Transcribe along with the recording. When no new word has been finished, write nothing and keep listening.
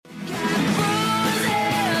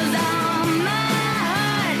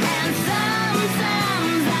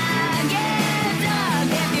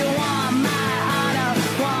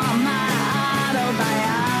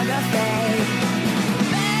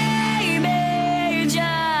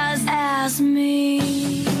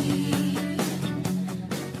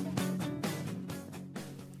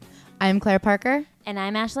I'm Claire Parker. And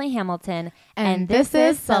I'm Ashley Hamilton. And this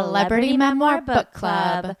is Celebrity Memoir Book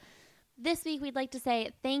Club. This week, we'd like to say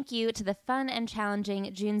thank you to the fun and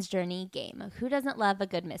challenging June's Journey game. Who doesn't love a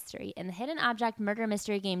good mystery? In the hidden object murder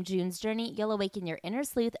mystery game June's Journey, you'll awaken your inner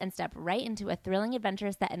sleuth and step right into a thrilling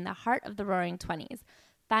adventure set in the heart of the Roaring 20s.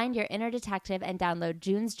 Find your inner detective and download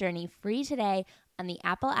June's Journey free today on the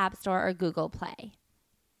Apple App Store or Google Play.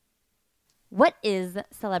 What is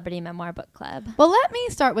Celebrity Memoir Book Club? Well, let me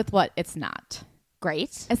start with what it's not.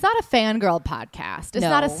 Great. It's not a fangirl podcast. It's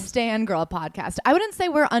not a stan girl podcast. I wouldn't say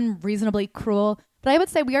we're unreasonably cruel, but I would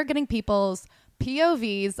say we are getting people's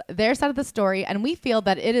POVs, their side of the story, and we feel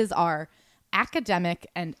that it is our academic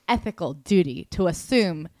and ethical duty to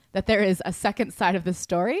assume that there is a second side of the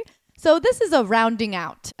story. So this is a rounding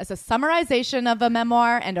out. It's a summarization of a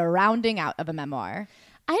memoir and a rounding out of a memoir.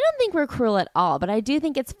 I don't think we're cruel at all, but I do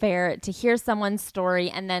think it's fair to hear someone's story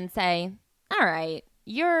and then say, all right,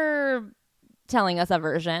 you're telling us a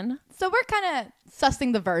version. So we're kind of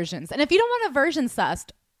sussing the versions. And if you don't want a version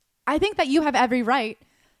sussed, I think that you have every right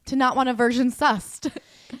to not want a version sussed.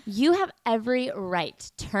 You have every right.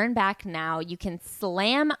 Turn back now. You can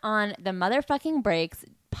slam on the motherfucking brakes,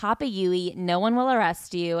 pop a Yui, no one will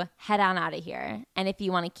arrest you, head on out of here. And if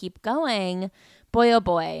you want to keep going, boy, oh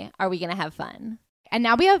boy, are we going to have fun. And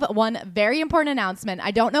now we have one very important announcement.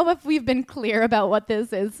 I don't know if we've been clear about what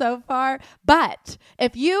this is so far, but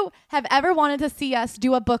if you have ever wanted to see us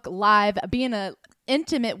do a book live, be in an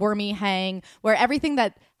intimate wormy hang where everything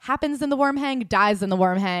that happens in the worm hang dies in the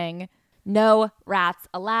worm hang. No rats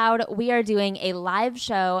allowed. We are doing a live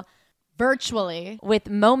show virtually with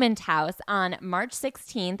Moment House on March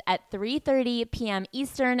 16th at 3:30 p.m.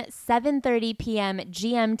 Eastern, 7:30 p.m.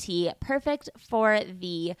 GMT. Perfect for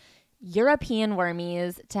the European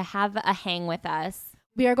wormies to have a hang with us.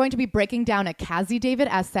 We are going to be breaking down a Cassie David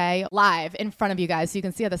essay live in front of you guys so you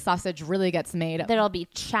can see how the sausage really gets made. There'll be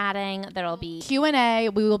chatting. There'll be Q&A.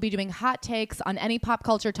 We will be doing hot takes on any pop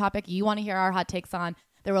culture topic you want to hear our hot takes on.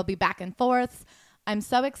 There will be back and forths. I'm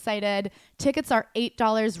so excited. Tickets are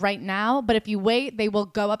 $8 right now, but if you wait, they will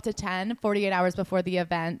go up to 10, 48 hours before the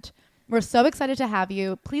event. We're so excited to have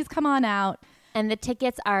you. Please come on out. And the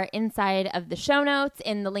tickets are inside of the show notes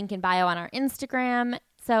in the link in bio on our Instagram.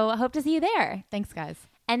 So I hope to see you there. Thanks, guys.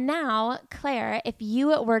 And now, Claire, if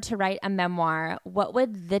you were to write a memoir, what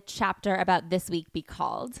would the chapter about this week be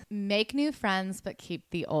called? Make new friends, but keep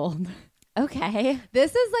the old. Okay.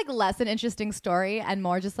 This is like less an interesting story and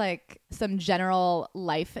more just like some general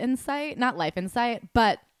life insight. Not life insight,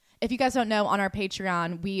 but if you guys don't know, on our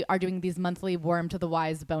Patreon, we are doing these monthly Worm to the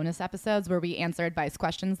Wise bonus episodes where we answer advice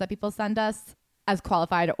questions that people send us, as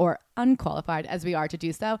qualified or unqualified as we are to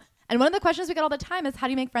do so. And one of the questions we get all the time is, how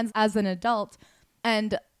do you make friends as an adult?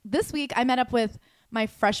 And this week I met up with my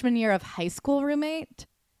freshman year of high school roommate.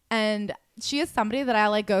 And she is somebody that I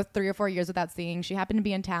like go 3 or 4 years without seeing. She happened to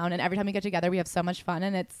be in town, and every time we get together, we have so much fun,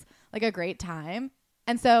 and it's like a great time.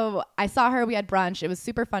 And so I saw her, we had brunch. It was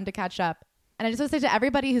super fun to catch up. And I just want to say to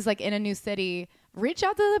everybody who's like in a new city, reach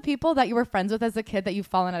out to the people that you were friends with as a kid that you've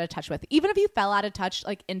fallen out of touch with. Even if you fell out of touch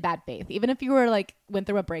like in bad faith, even if you were like went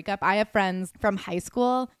through a breakup. I have friends from high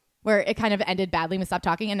school where it kind of ended badly and we stopped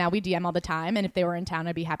talking, and now we DM all the time. And if they were in town,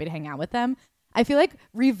 I'd be happy to hang out with them. I feel like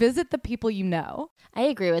revisit the people you know. I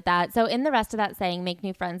agree with that. So in the rest of that saying, make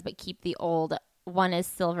new friends, but keep the old, one is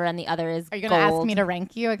silver and the other is gold. Are you going to ask me to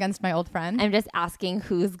rank you against my old friend? I'm just asking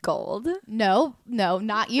who's gold. No,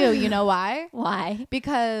 not you. You know why? Why?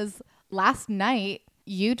 Because last night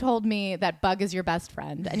you told me that Bug is your best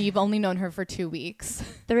friend and you've only known her for 2 weeks.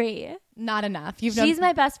 3. Not enough. She's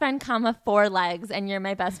my best friend, 4 legs, and you're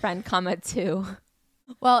my best friend, 2.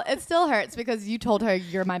 Well, it still hurts because you told her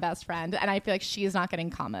you're my best friend, and I feel like she's not getting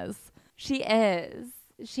commas. She is.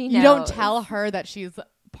 She knows. You don't tell her that she's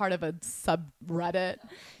part of a subreddit.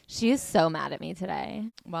 She is so mad at me today.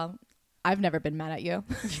 Well, I've never been mad at you.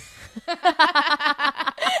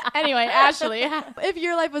 Anyway, Ashley, if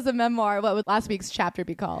your life was a memoir, what would last week's chapter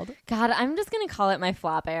be called? God, I'm just going to call it my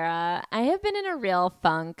flop era. I have been in a real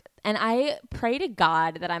funk, and I pray to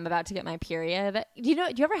God that I'm about to get my period. Do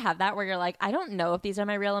you ever have that where you're like, I don't know if these are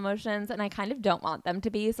my real emotions, and I kind of don't want them to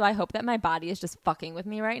be, so I hope that my body is just fucking with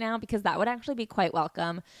me right now, because that would actually be quite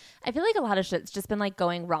welcome. I feel like a lot of shit's just been like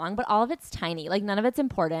going wrong, but all of it's tiny. Like none of it's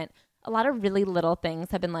important. A lot of really little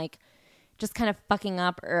things have been like just kind of fucking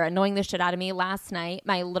up or annoying the shit out of me. Last night,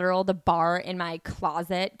 the bar in my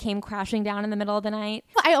closet came crashing down in the middle of the night.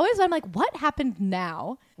 I'm like, what happened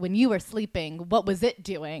now when you were sleeping? What was it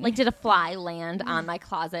doing? Like, did a fly land on my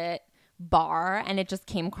closet bar and it just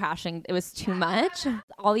came crashing? It was too much.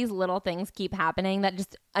 All these little things keep happening that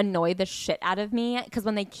just annoy the shit out of me, because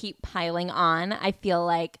when they keep piling on, I feel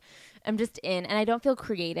like am just in, and I don't feel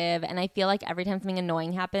creative. And I feel like every time something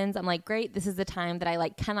annoying happens, I'm like, great, this is the time that I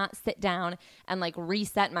like cannot sit down and like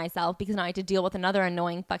reset myself because now I have to deal with another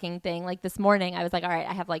annoying fucking thing. Like this morning, I was like, all right,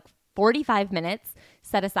 I have like 45 minutes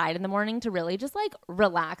set aside in the morning to really just like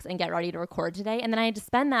relax and get ready to record today. And then I had to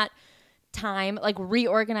spend that time like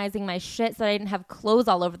reorganizing my shit so that I didn't have clothes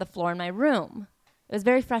all over the floor in my room. It was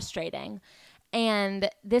very frustrating. And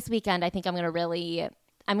this weekend, I think I'm going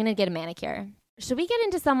to get a manicure. Should we get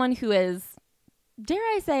into someone who is, dare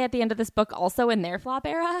I say, at the end of this book also in their flop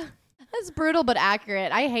era? That's brutal but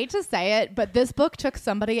accurate. I hate to say it, but this book took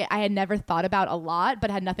somebody I had never thought about a lot but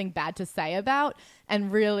had nothing bad to say about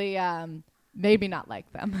and really made me not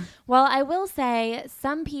like them. Well, I will say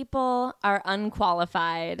some people are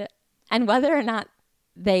unqualified, and whether or not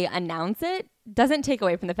they announce it doesn't take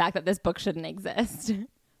away from the fact that this book shouldn't exist.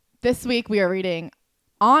 This week we are reading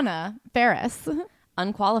Anna Faris,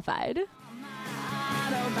 Unqualified.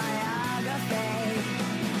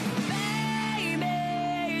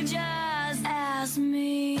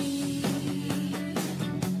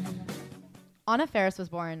 Anna Faris was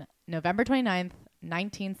born November 29th,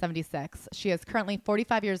 1976. She is currently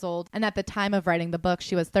 45 years old, and at the time of writing the book,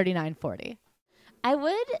 she was 39-40. I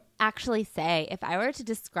would actually say, if I were to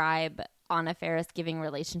describe Anna Faris giving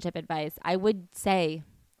relationship advice, I would say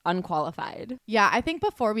unqualified. Yeah, I think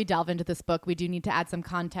before we delve into this book, we do need to add some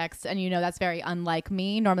context. And that's very unlike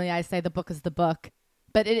me. Normally I say the book is the book,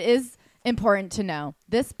 but it is important to know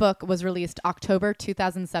this book was released October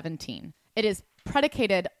 2017. It is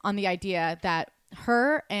predicated on the idea that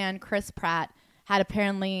her and Chris Pratt had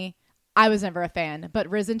apparently, I was never a fan, but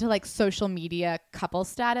risen to like social media couple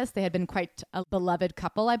status. They had been quite a beloved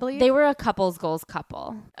couple, I believe. They were a couple's goals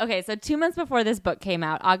couple. Okay, so 2 months before this book came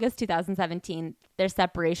out, August 2017, their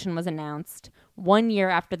separation was announced. 1 year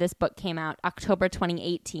after this book came out, October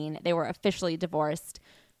 2018, they were officially divorced.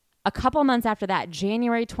 A couple months after that,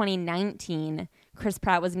 January 2019, Chris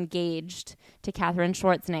Pratt was engaged to Katherine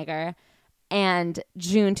Schwarzenegger, and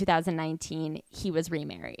June 2019, he was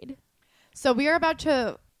remarried. So we are about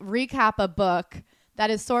to recap a book that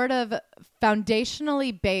is sort of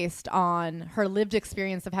foundationally based on her lived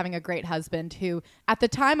experience of having a great husband who, at the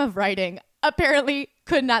time of writing, apparently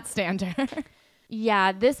could not stand her.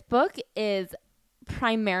 Yeah, this book is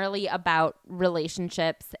primarily about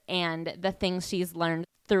relationships and the things she's learned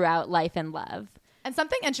throughout life and love. And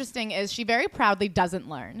something interesting is she very proudly doesn't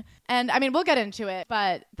learn. And I mean, we'll get into it,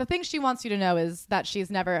 but the thing she wants you to know is that she's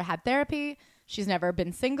never had therapy. She's never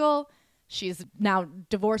been single. She's now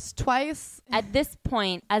divorced twice. At this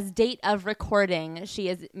point, as date of recording, she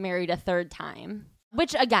is married a third time.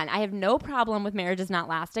 Which, again, I have no problem with marriages not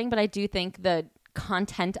lasting, but I do think the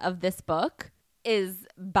content of this book is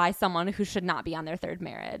by someone who should not be on their third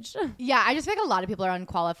marriage. Yeah, I just think a lot of people are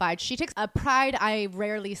unqualified. She takes a pride I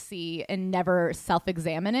rarely see in never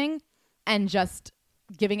self-examining and just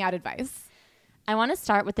giving out advice. I want to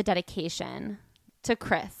start with the dedication to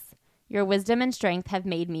Chris. Your wisdom and strength have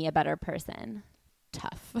made me a better person.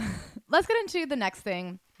 Tough. Let's get into the next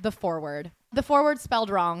thing, the foreword. The foreword spelled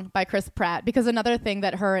wrong by Chris Pratt, because another thing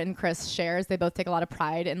that her and Chris shares, they both take a lot of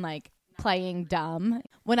pride in like playing dumb.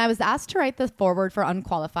 When I was asked to write the foreword for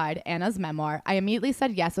Unqualified, Anna's memoir, I immediately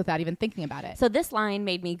said yes without even thinking about it. So this line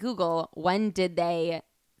made me Google, when did they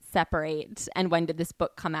separate and when did this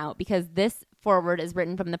book come out? Because this foreword is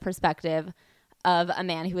written from the perspective of a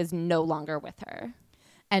man who is no longer with her.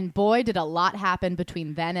 And boy, did a lot happen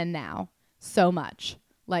between then and now. So much.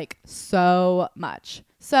 Like, so much.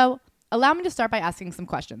 So allow me to start by asking some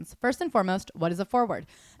questions. First and foremost, what is a foreword?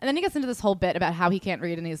 And then he gets into this whole bit about how he can't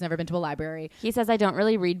read and he's never been to a library. He says, I don't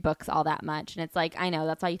really read books all that much. And it's like, I know,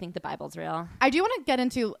 that's why you think the Bible's real. I do want to get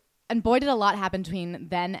into, and boy, did a lot happen between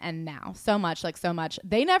then and now. So much, like so much.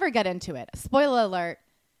 They never get into it. Spoiler alert,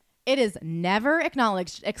 it is never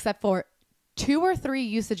acknowledged except for 2 or 3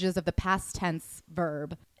 usages of the past tense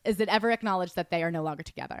verb. Is it ever acknowledged that they are no longer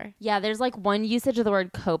together? Yeah, there's like one usage of the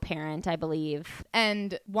word co-parent, I believe.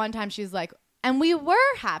 And one time she's like, and we were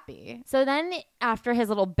happy. So then after his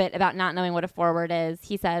little bit about not knowing what a foreword is,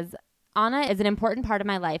 he says, Anna is an important part of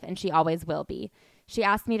my life and she always will be. She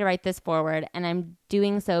asked me to write this foreword and I'm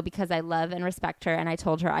doing so because I love and respect her and I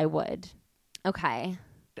told her I would. Okay.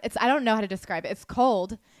 I don't know how to describe it. It's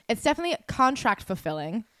cold. It's definitely contract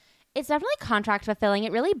fulfilling. It's definitely contract fulfilling.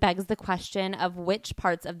 It really begs the question of which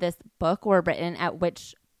parts of this book were written at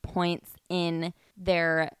which points in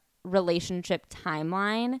their relationship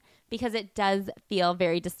timeline, because it does feel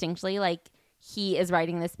very distinctly like he is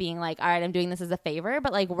writing this being like, all right, I'm doing this as a favor,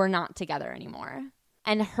 but like we're not together anymore.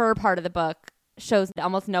 And her part of the book shows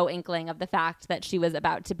almost no inkling of the fact that she was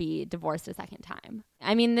about to be divorced a second time.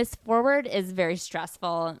 I mean, this foreword is very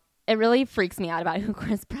stressful. It really freaks me out about who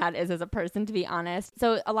Chris Pratt is as a person, to be honest.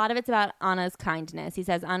 So a lot of it's about Anna's kindness. He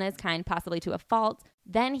says Anna is kind, possibly to a fault.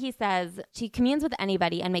 Then he says she communes with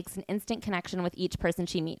anybody and makes an instant connection with each person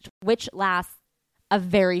she meets, which lasts a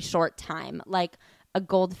very short time, like a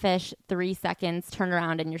goldfish, 3 seconds, turn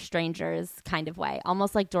around and you're strangers kind of way,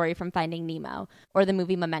 almost like Dory from Finding Nemo or the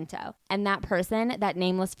movie Memento. And that person, that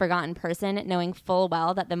nameless, forgotten person, knowing full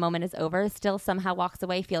well that the moment is over, still somehow walks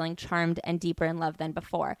away feeling charmed and deeper in love than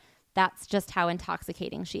before. That's just how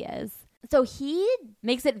intoxicating she is. So he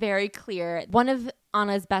makes it very clear one of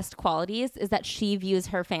Anna's best qualities is that she views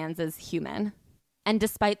her fans as human. And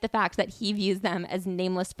despite the fact that he views them as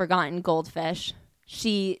nameless, forgotten goldfish,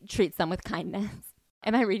 she treats them with kindness.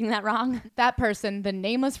 Am I reading that wrong? That person, the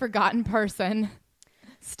nameless, forgotten person,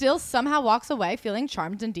 still somehow walks away feeling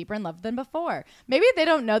charmed and deeper in love than before. Maybe they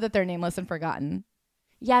don't know that they're nameless and forgotten.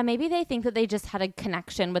 Yeah, maybe they think that they just had a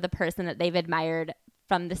connection with a person that they've admired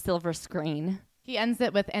from the silver screen. He ends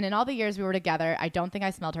it with, and in all the years we were together, I don't think I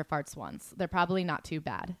smelled her farts once. They're probably not too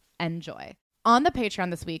bad. Enjoy. On the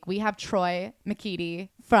Patreon this week, we have Troy McKeady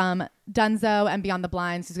from Dunzo and Beyond the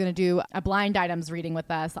Blinds, who's going to do a blind items reading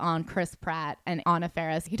with us on Chris Pratt and Anna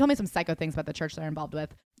Faris. He told me some psycho things about the church they're involved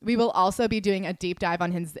with. We will also be doing a deep dive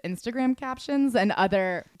on his Instagram captions and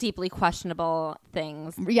other deeply questionable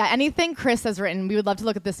things. Yeah, anything Chris has written, we would love to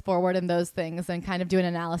look at this forward and those things and kind of do an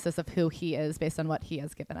analysis of who he is based on what he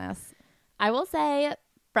has given us. I will say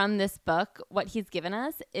from this book, what he's given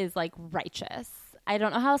us is like righteous. I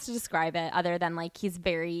don't know how else to describe it other than like he's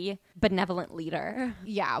very benevolent leader.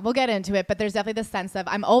 Yeah, we'll get into it, but there's definitely the sense of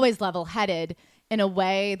I'm always level-headed in a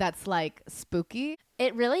way that's like spooky.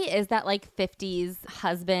 It really is that like 50s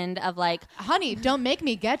husband of like, honey, don't make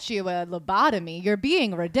me get you a lobotomy. You're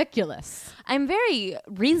being ridiculous. I'm very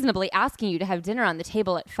reasonably asking you to have dinner on the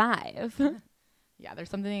table at 5. Yeah, there's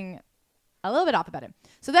something a little bit off about it.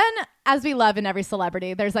 So then, as we love in every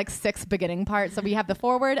celebrity, there's like 6 beginning parts. So we have the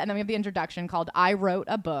foreword and then we have the introduction called I Wrote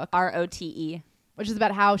a Book. ROTE. Which is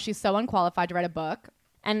about how she's so unqualified to write a book.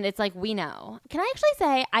 And it's like, we know. Can I actually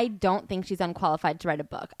say I don't think she's unqualified to write a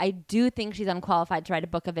book. I do think she's unqualified to write a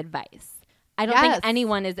book of advice. I don't think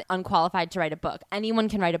anyone is unqualified to write a book. Anyone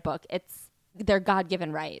can write a book. It's their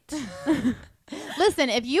God-given right. Listen,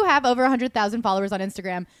 if you have over 100,000 followers on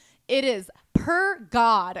Instagram, it is per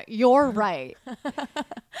God your right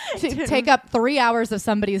to take up 3 hours of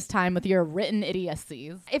somebody's time with your written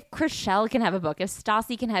idiocies. If Chriselle can have a book, if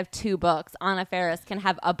Stassi can have 2 books, Anna Faris can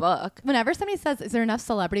have a book. Whenever somebody says, is there enough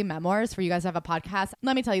celebrity memoirs for you guys to have a podcast?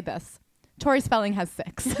 Let me tell you this. Tori Spelling has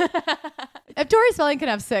 6. If Tori Spelling can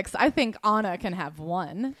have 6, I think Anna can have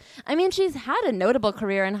 1. I mean, she's had a notable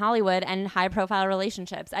career in Hollywood and high-profile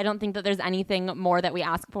relationships. I don't think that there's anything more that we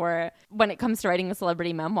ask for when it comes to writing a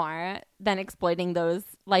celebrity memoir than exploiting those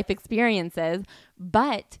life experiences.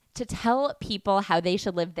 But to tell people how they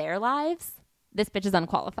should live their lives, this bitch is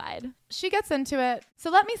unqualified. She gets into it. So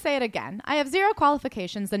let me say it again. I have 0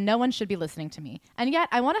 qualifications and no one should be listening to me. And yet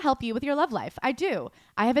I want to help you with your love life. I do.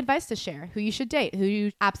 I have advice to share, who you should date, who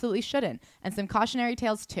you absolutely shouldn't, and some cautionary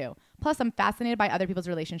tales too. Plus, I'm fascinated by other people's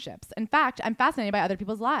relationships. In fact, I'm fascinated by other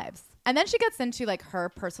people's lives. And then she gets into like her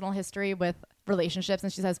personal history with relationships.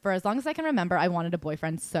 And she says, for as long as I can remember, I wanted a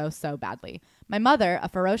boyfriend so badly. My mother, a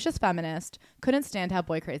ferocious feminist, couldn't stand how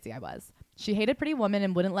boy crazy I was. She hated Pretty Woman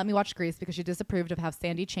and wouldn't let me watch Grease because she disapproved of how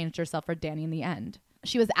Sandy changed herself for Danny in the end.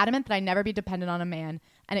 She was adamant that I never be dependent on a man,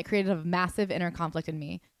 and it created a massive inner conflict in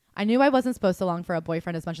me. I knew I wasn't supposed to long for a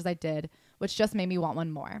boyfriend as much as I did, which just made me want one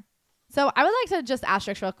more. So I would like to just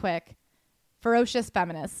asterisk real quick. Ferocious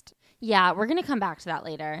feminist. Yeah, we're going to come back to that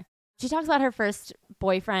later. She talks about her first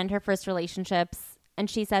boyfriend, her first relationships. And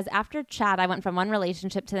she says, after Chad, I went from one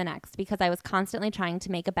relationship to the next because I was constantly trying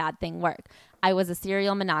to make a bad thing work. I was a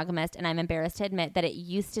serial monogamist, and I'm embarrassed to admit that it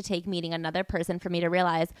used to take meeting another person for me to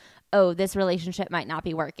realize, oh, this relationship might not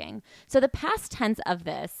be working. So the past tense of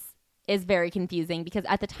this is very confusing because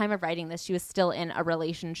at the time of writing this, she was still in a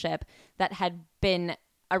relationship that had been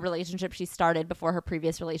a relationship she started before her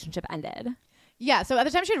previous relationship ended. Yeah, so at the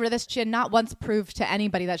time she had written this, she had not once proved to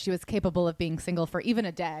anybody that she was capable of being single for even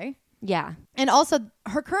a day. Yeah. And also,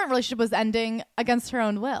 her current relationship was ending against her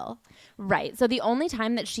own will. Right. So the only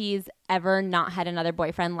time that she's ever not had another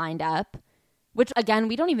boyfriend lined up, which, again,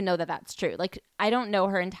 we don't even know that that's true. Like, I don't know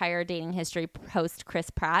her entire dating history post Chris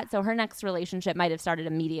Pratt, so her next relationship might have started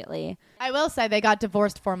immediately. I will say they got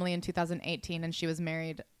divorced formally in 2018, and she was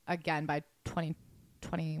married again by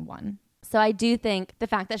 2021. So I do think the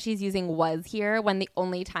fact that she's using was here when the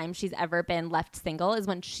only time she's ever been left single is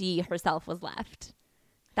when she herself was left.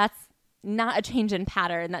 That's not a change in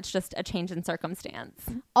pattern. That's just a change in circumstance.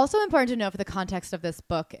 Also important to know for the context of this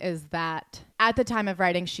book is that at the time of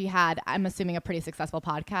writing, she had, I'm assuming, a pretty successful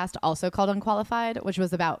podcast also called Unqualified, which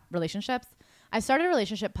was about relationships. I started a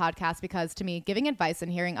relationship podcast because to me, giving advice and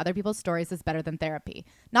hearing other people's stories is better than therapy.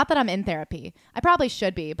 Not that I'm in therapy. I probably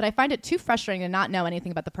should be, but I find it too frustrating to not know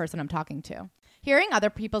anything about the person I'm talking to. Hearing other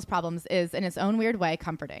people's problems is, in its own weird way,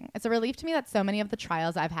 comforting. It's a relief to me that so many of the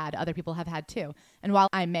trials I've had, other people have had too. And while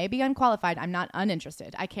I may be unqualified, I'm not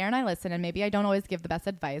uninterested. I care and I listen, and maybe I don't always give the best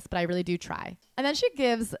advice, but I really do try. And then she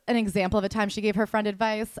gives an example of a time she gave her friend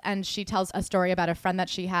advice, and she tells a story about a friend that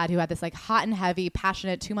she had who had this like hot and heavy,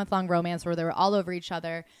 passionate 2-month-long romance where they were all over each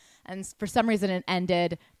other. And for some reason it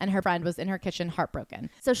ended, and her friend was in her kitchen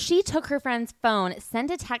heartbroken. So she took her friend's phone,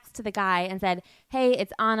 sent a text to the guy and said, hey,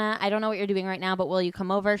 it's Anna. I don't know what you're doing right now, but will you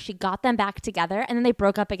come over? She got them back together, and then they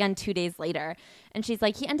broke up again 2 days later. And she's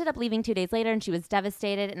like, he ended up leaving 2 days later, and she was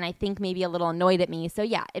devastated and I think maybe a little annoyed at me. So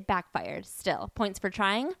yeah, it backfired. Still, points for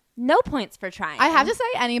trying? No points for trying. I have to say,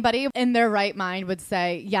 anybody in their right mind would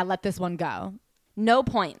say, yeah, let this one go. No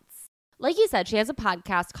points. Like you said, she has a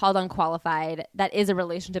podcast called Unqualified that is a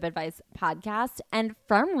relationship advice podcast. And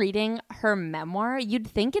from reading her memoir, you'd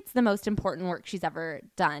think it's the most important work she's ever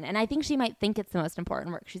done. And I think she might think it's the most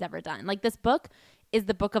important work she's ever done. Like, this book is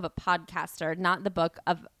the book of a podcaster, not the book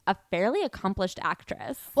of a fairly accomplished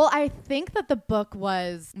actress. Well, I think that the book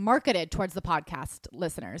was marketed towards the podcast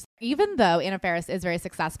listeners. Even though Anna Faris is very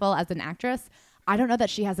successful as an actress, I don't know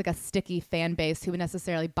that she has like a sticky fan base who would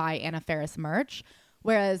necessarily buy Anna Faris merch.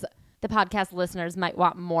 Whereas the podcast listeners might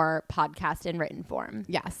want more podcast in written form.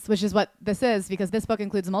 Yes, which is what this is, because this book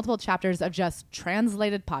includes multiple chapters of just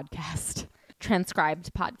translated podcast.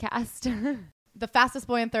 Transcribed podcast. The fastest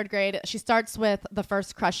boy in 3rd grade, she starts with the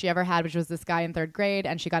first crush she ever had, which was this guy in 3rd grade,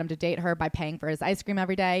 and she got him to date her by paying for his ice cream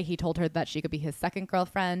every day. He told her that she could be his second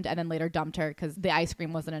girlfriend, and then later dumped her because the ice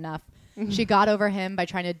cream wasn't enough. She got over him by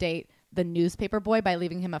trying to date the newspaper boy by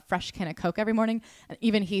leaving him a fresh can of Coke every morning, and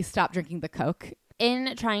even he stopped drinking the Coke.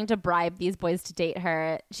 In trying to bribe these boys to date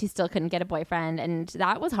her, she still couldn't get a boyfriend, and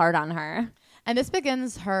that was hard on her. And this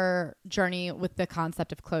begins her journey with the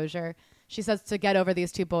concept of closure. She says to get over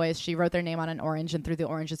these 2 boys, she wrote their name on an orange and threw the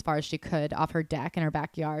orange as far as she could off her deck in her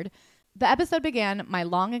backyard. The episode began my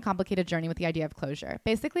long and complicated journey with the idea of closure.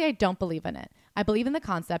 Basically, I don't believe in it. I believe in the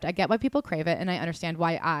concept, I get why people crave it, and I understand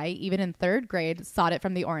why I, even in 3rd grade, sought it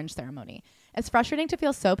from the orange ceremony. It's frustrating to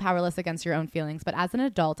feel so powerless against your own feelings, but as an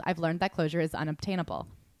adult, I've learned that closure is unobtainable.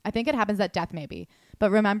 I think it happens at death maybe,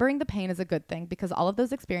 but remembering the pain is a good thing because all of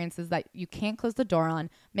those experiences that you can't close the door on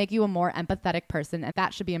make you a more empathetic person, and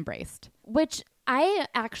that should be embraced. Which I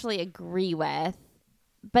actually agree with.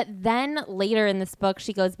 But then later in this book,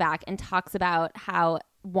 she goes back and talks about how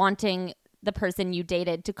wanting the person you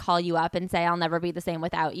dated to call you up and say, I'll never be the same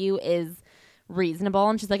without you is reasonable.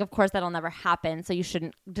 And she's like, of course, that'll never happen. So you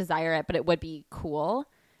shouldn't desire it, but it would be cool.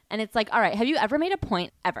 And it's like, all right, have you ever made a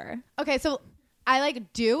point ever? Okay, so I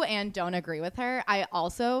like do and don't agree with her. I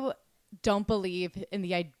also don't believe in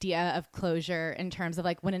the idea of closure in terms of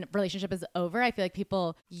like when a relationship is over. I feel like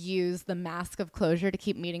people use the mask of closure to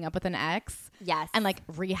keep meeting up with an ex. Yes. And like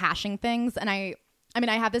rehashing things. And I mean,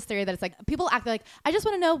 I have this theory that it's like people act like, I just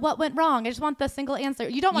want to know what went wrong. I just want the single answer.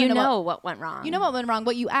 You don't want to know what went wrong. You know what went wrong.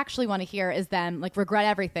 What you actually want to hear is them like regret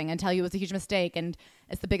everything and tell you it was a huge mistake and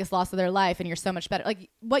it's the biggest loss of their life and you're so much better. Like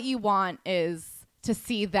what you want is to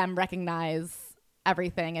see them recognize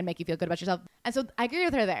everything and make you feel good about yourself. And so I agree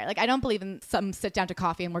with her there. Like I don't believe in some sit down to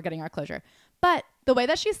coffee and we're getting our closure. But the way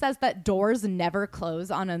that she says that doors never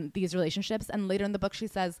close on these relationships, and later in the book she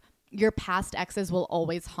says your past exes will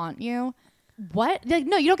always haunt you. What? Like,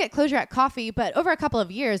 no, you don't get closure at coffee, but over a couple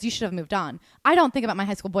of years, you should have moved on. I don't think about my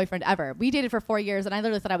high school boyfriend ever. We dated for 4 years, and I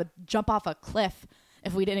literally thought I would jump off a cliff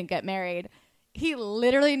if we didn't get married. He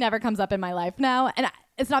literally never comes up in my life now. And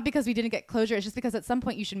it's not because we didn't get closure. It's just because at some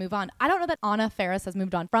point you should move on. I don't know that Anna Faris has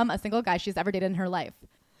moved on from a single guy she's ever dated in her life.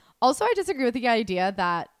 Also, I disagree with the idea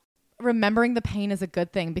that remembering the pain is a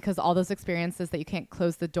good thing because all those experiences that you can't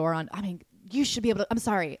close the door on. I mean, you should be able to, I'm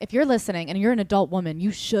sorry, if you're listening and you're an adult woman,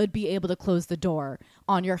 you should be able to close the door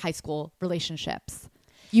on your high school relationships.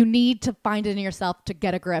 You need to find it in yourself to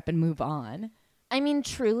get a grip and move on. I mean,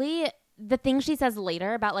 truly, the thing she says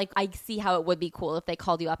later about like, I see how it would be cool if they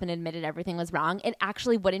called you up and admitted everything was wrong. It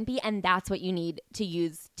actually wouldn't be. And that's what you need to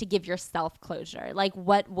use to give yourself closure. Like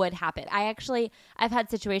what would happen? I've had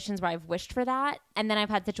situations where I've wished for that. And then I've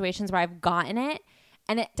had situations where I've gotten it.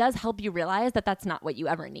 And it does help you realize that that's not what you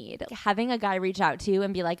ever need. Having a guy reach out to you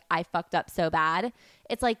and be like, I fucked up so bad.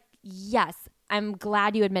 It's like, yes, I'm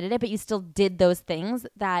glad you admitted it, but you still did those things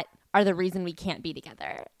that are the reason we can't be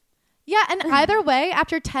together. Yeah, and either way,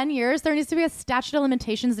 after 10 years, there needs to be a statute of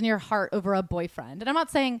limitations in your heart over a boyfriend. And I'm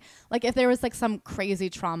not saying, like, if there was, like, some crazy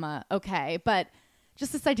trauma, okay, but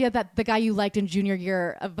just this idea that the guy you liked in junior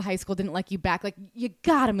year of high school didn't like you back, like, you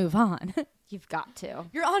gotta move on. You've got to.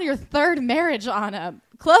 You're on your third marriage, Anna.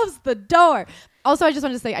 Close the door. Also, I just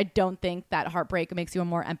wanted to say, I don't think that heartbreak makes you a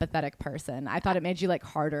more empathetic person. I thought it made you, like,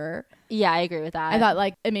 harder. Yeah, I agree with that. I thought,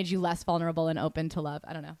 like, it made you less vulnerable and open to love.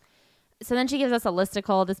 I don't know. So then she gives us a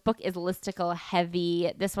listicle. This book is listicle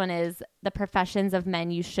heavy. This one is the professions of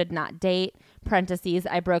men you should not date. Parentheses,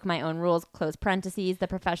 I broke my own rules. Close parentheses. The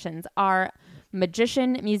professions are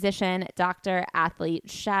magician, musician, doctor,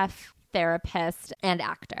 athlete, chef, therapist, and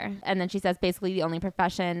actor. And then she says basically the only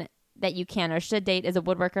profession that you can or should date is a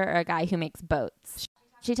woodworker or a guy who makes boats.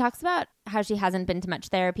 She talks about how she hasn't been to much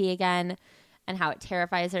therapy again and how it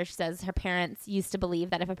terrifies her. She says her parents used to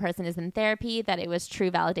believe that if a person is in therapy, that it was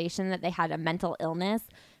true validation that they had a mental illness.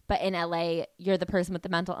 But in LA, you're the person with the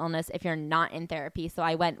mental illness if you're not in therapy. So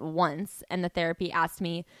I went once and the therapy asked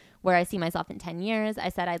me where I see myself in 10 years. I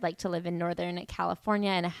said I'd like to live in Northern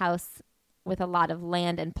California in a house with a lot of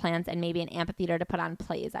land and plants and maybe an amphitheater to put on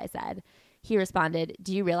plays, I said. He responded,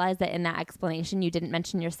 do you realize that in that explanation you didn't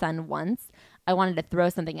mention your son once? I wanted to throw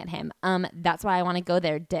something at him. That's why I want to go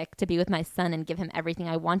there, Dick, to be with my son and give him everything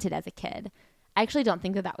I wanted as a kid. I actually don't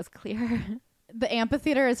think that that was clear. The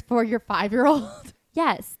amphitheater is for your 5-year-old?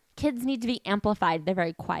 Yes. Kids need to be amplified. They're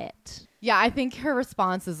very quiet. Yeah, I think her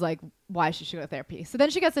response is like why she should go to therapy. So then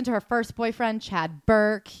she gets into her first boyfriend, Chad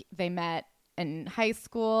Burke. They met in high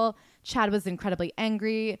school. Chad was incredibly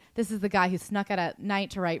angry. This is the guy who snuck out at night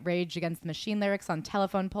to write Rage Against the Machine lyrics on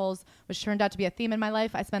telephone poles, which turned out to be a theme in my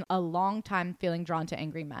life. I spent a long time feeling drawn to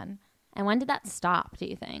angry men. And when did that stop, do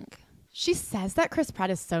you think? She says that Chris Pratt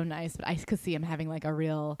is so nice, but I could see him having like a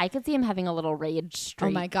real... I could see him having a little rage streak.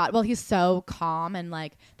 Oh my God. Well, he's so calm and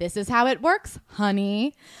like, this is how it works,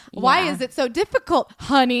 honey. Why is it so difficult,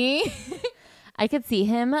 honey? I could see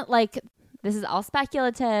him like, this is all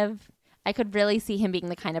speculative. I could really see him being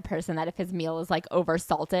the kind of person that if his meal is like over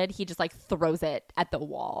salted, he just like throws it at the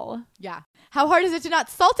wall. Yeah. How hard is it to not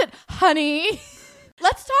salt it, honey?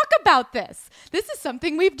 Let's talk about this. This is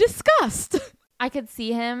something we've discussed. I could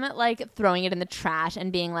see him like throwing it in the trash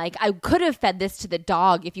and being like, I could have fed this to the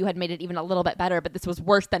dog if you had made it even a little bit better, but this was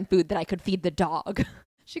worse than food that I could feed the dog.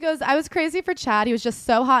 She goes, I was crazy for Chad. He was just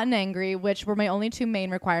so hot and angry, which were my only two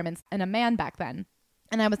main requirements in a man back then.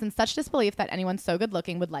 And I was in such disbelief that anyone so good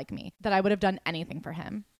looking would like me, that I would have done anything for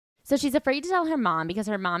him. So she's afraid to tell her mom because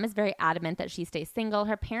her mom is very adamant that she stays single.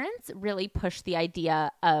 Her parents really push the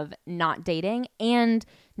idea of not dating and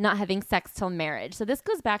not having sex till marriage. So this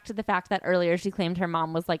goes back to the fact that earlier she claimed her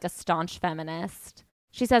mom was like a staunch feminist.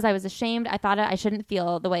 She says, I was ashamed. I thought I shouldn't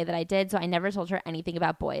feel the way that I did, so I never told her anything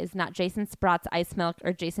about boys, not Jason Sprott's ice milk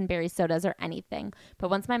or Jason Berry's sodas or anything. But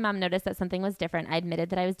once my mom noticed that something was different, I admitted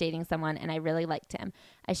that I was dating someone and I really liked him.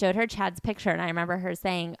 I showed her Chad's picture and I remember her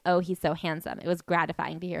saying, oh, he's so handsome. It was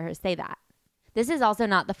gratifying to hear her say that. This is also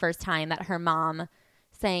not the first time that her mom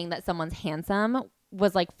saying that someone's handsome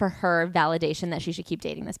was like for her validation that she should keep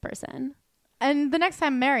dating this person. And the next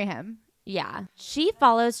time, marry him. Yeah. She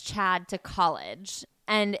follows Chad to college.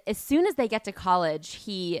 And as soon as they get to college,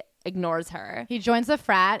 he ignores her. He joins the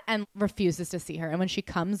frat and refuses to see her. And when she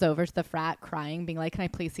comes over to the frat crying, being like, can I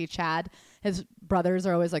please see Chad? His brothers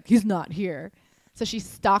are always like, he's not here. So she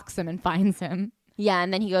stalks him and finds him. Yeah.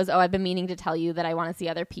 And then he goes, oh, I've been meaning to tell you that I want to see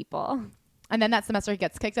other people. And then that semester he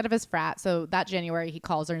gets kicked out of his frat. So that January he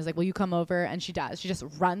calls her and is like, will you come over? And she does. She just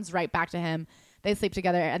runs right back to him. They sleep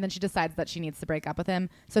together, and then she decides that she needs to break up with him.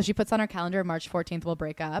 So she puts on her calendar, March 14th, we'll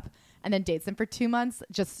break up, and then dates him for 2 months,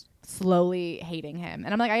 just slowly hating him.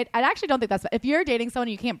 And I'm like, I actually don't think that's... If you're dating someone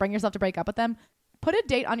and you can't bring yourself to break up with them, put a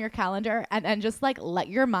date on your calendar and just, like, let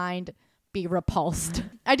your mind be repulsed.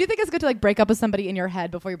 I do think it's good to, like, break up with somebody in your head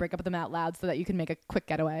before you break up with them out loud so that you can make a quick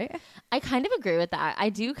getaway. I kind of agree with that. I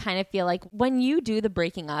do kind of feel like when you do the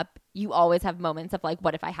breaking up, you always have moments of, like,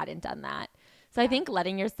 what if I hadn't done that? So I think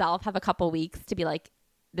letting yourself have a couple weeks to be like,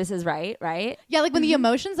 this is right? Yeah, like when the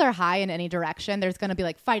emotions are high in any direction, there's going to be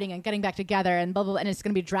like fighting and getting back together and blah, blah, blah, and it's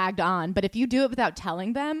going to be dragged on. But if you do it without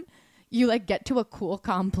telling them, you like get to a cool,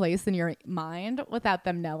 calm place in your mind without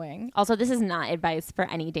them knowing. Also, this is not advice for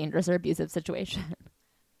any dangerous or abusive situation.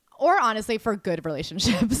 Or honestly, for good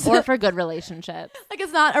relationships. Or for good relationships. Like,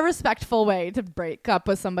 it's not a respectful way to break up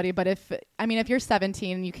with somebody. But if you're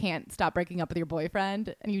 17 and you can't stop breaking up with your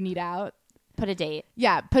boyfriend and you need out, put a date.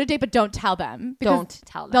 Yeah, put a date, but don't tell them. Don't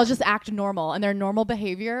tell them. They'll just act normal, and their normal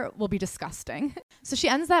behavior will be disgusting. So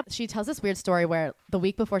she tells this weird story where the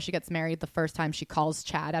week before she gets married, the first time she calls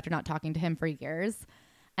Chad after not talking to him for years,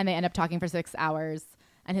 and they end up talking for 6 hours.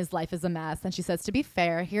 and his life is a mess. And she says, to be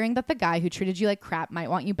fair, hearing that the guy who treated you like crap might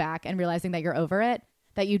want you back and realizing that you're over it,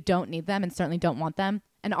 that you don't need them and certainly don't want them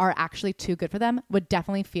and are actually too good for them would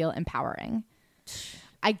definitely feel empowering.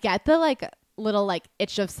 I get the like little like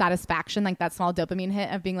itch of satisfaction, like that small dopamine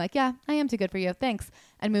hit of being like, yeah, I am too good for you. Thanks.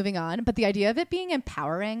 And moving on. But the idea of it being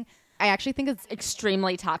empowering, I actually think it's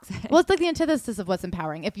extremely toxic. Well, it's like the antithesis of what's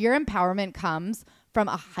empowering. If your empowerment comes from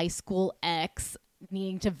a high school ex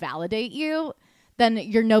needing to validate you, then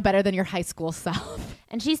you're no better than your high school self.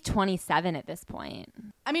 And she's 27 at this point.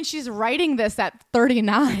 I mean, she's writing this at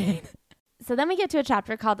 39. So then we get to a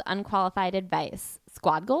chapter called Unqualified Advice.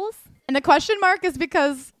 Squad goals? And the question mark is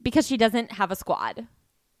because she doesn't have a squad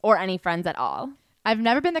or any friends at all. I've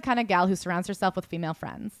never been the kind of gal who surrounds herself with female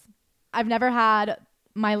friends. I've never had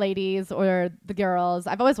my ladies or the girls.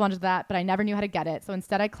 I've always wanted that, but I never knew how to get it. So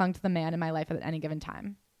instead I clung to the man in my life at any given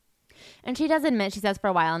time. And she does admit, she says, for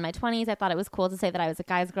a while in my 20s, I thought it was cool to say that I was a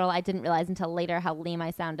guy's girl. I didn't realize until later how lame I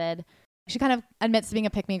sounded. She kind of admits to being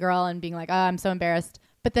a pick-me girl and being like, oh, I'm so embarrassed.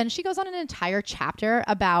 But then she goes on an entire chapter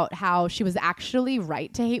about how she was actually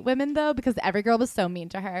right to hate women, though, because every girl was so mean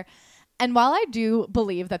to her. And while I do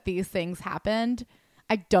believe that these things happened,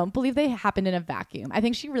 I don't believe they happened in a vacuum. I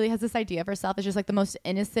think she really has this idea of herself as just like the most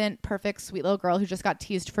innocent, perfect, sweet little girl who just got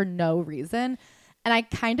teased for no reason. And I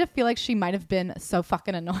kind of feel like she might have been so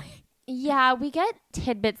fucking annoying. Yeah, we get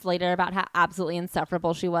tidbits later about how absolutely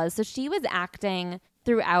insufferable she was. So she was acting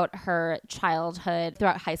throughout her childhood,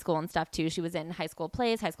 throughout high school and stuff too. She was in high school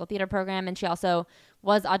plays, high school theater program, and she also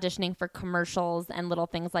was auditioning for commercials and little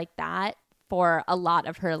things like that for a lot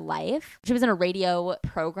of her life. She was in a radio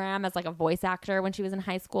program as like a voice actor when she was in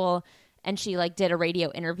high school, and she like did a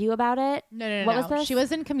radio interview about it. No. What was this? She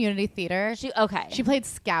was in community theater. Okay. She played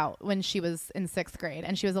scout when she was in 6th grade,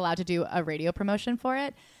 and she was allowed to do a radio promotion for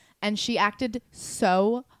it. And she acted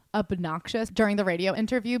so obnoxious during the radio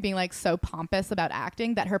interview, being like so pompous about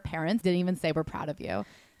acting that her parents didn't even say we're proud of you.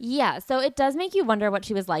 Yeah, so it does make you wonder what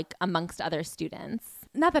she was like amongst other students.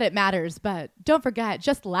 Not that it matters, but don't forget,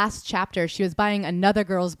 just last chapter, she was buying another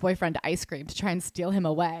girl's boyfriend ice cream to try and steal him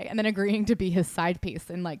away and then agreeing to be his side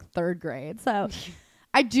piece in like 3rd grade. So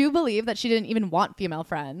I do believe that she didn't even want female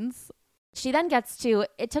friends. She then gets to,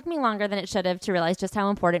 it took me longer than it should have to realize just how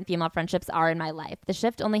important female friendships are in my life. The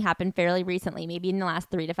shift only happened fairly recently, maybe in the last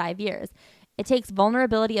 3 to 5 years. It takes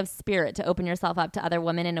vulnerability of spirit to open yourself up to other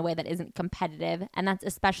women in a way that isn't competitive, and that's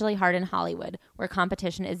especially hard in Hollywood, where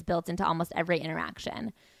competition is built into almost every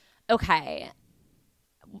interaction. Okay.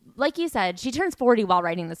 Like you said, she turns 40 while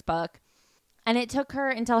writing this book, and it took her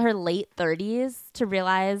until her late 30s to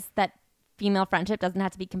realize that female friendship doesn't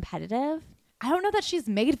have to be competitive. I don't know that she's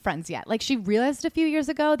made friends yet. Like, she realized a few years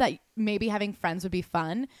ago that maybe having friends would be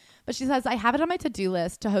fun. But she says, I have it on my to-do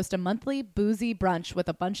list to host a monthly boozy brunch with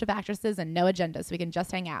a bunch of actresses and no agenda so we can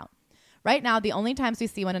just hang out. Right now, the only times we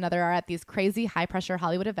see one another are at these crazy high-pressure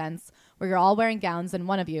Hollywood events where you're all wearing gowns and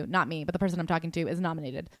one of you, not me, but the person I'm talking to, is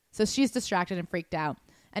nominated. So she's distracted and freaked out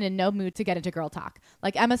and in no mood to get into girl talk.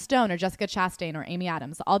 Like Emma Stone or Jessica Chastain or Amy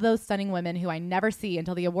Adams, all those stunning women who I never see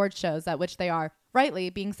until the award shows at which they are,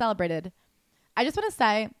 rightly, being celebrated. I just want to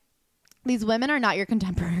say, these women are not your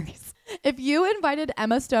contemporaries. If you invited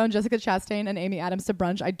Emma Stone, Jessica Chastain, and Amy Adams to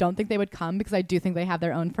brunch, I don't think they would come because I do think they have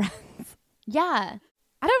their own friends. Yeah.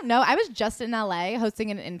 I don't know. I was just in LA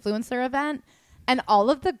hosting an influencer event, and all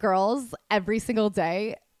of the girls every single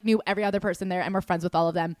day knew every other person there and were friends with all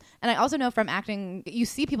of them. And I also know from acting, you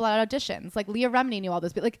see people at auditions. Like Leah Remini knew all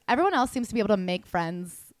those people. Like everyone else seems to be able to make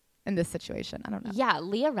friends in this situation. I don't know. Yeah,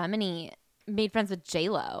 Leah Remini made friends with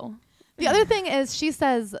J-Lo. The other thing is she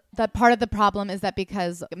says that part of the problem is that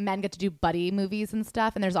because men get to do buddy movies and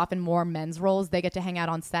stuff, and there's often more men's roles, they get to hang out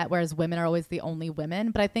on set, whereas women are always the only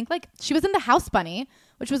women. But I think like she was in The House Bunny,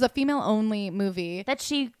 which was a female-only movie that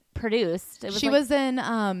she produced. She was in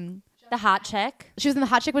The Hot Chick. She was in The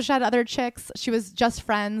Hot Chick, which had other chicks. She was Just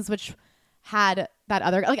Friends, which had that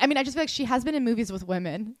other. Like, I mean, I just feel like she has been in movies with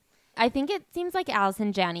women. I think it seems like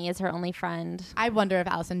Allison Janney is her only friend. I wonder if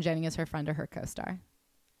Allison Janney is her friend or her co-star.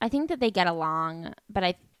 I think that they get along, but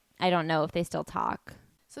I don't know if they still talk.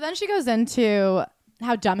 So then she goes into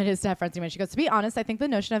how dumb it is to have friends anymore. She goes, to be honest, I think the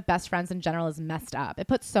notion of best friends in general is messed up. It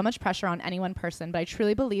puts so much pressure on any one person, but I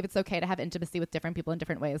truly believe it's okay to have intimacy with different people in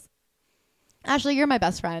different ways. Ashley, you're my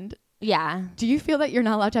best friend. Yeah. Do you feel that you're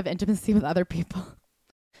not allowed to have intimacy with other people?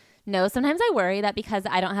 No, sometimes I worry that because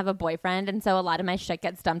I don't have a boyfriend and so a lot of my shit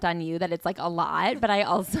gets dumped on you, that it's like a lot, but I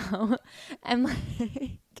also am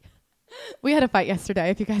like... We had a fight yesterday,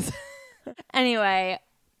 if you guys... Anyway,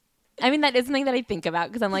 I mean, that is something that I think about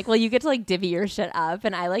because I'm like, well, you get to like divvy your shit up,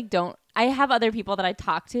 and I like don't... I have other people that I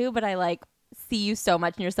talk to, but I like see you so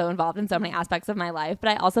much and you're so involved in so many aspects of my life.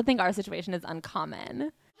 But I also think our situation is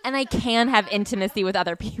uncommon. And I can have intimacy with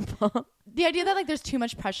other people. The idea that like there's too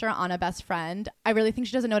much pressure on a best friend, I really think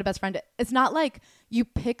she doesn't know what a best friend is. It's not like you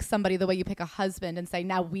pick somebody the way you pick a husband and say,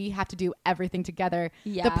 now we have to do everything together.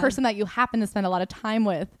 Yeah. The person that you happen to spend a lot of time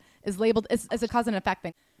with is labeled as a cause and effect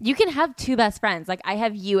thing. You can have two best friends. Like I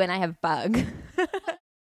have you and I have Bug.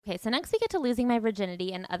 Okay, so next we get to losing my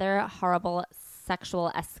virginity and other horrible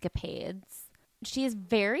sexual escapades. She is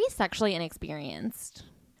very sexually inexperienced.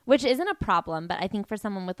 Which isn't a problem, but I think for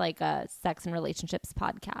someone with like a sex and relationships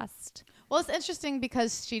podcast. Well, it's interesting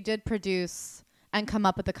because she did produce and come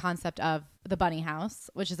up with the concept of the bunny house,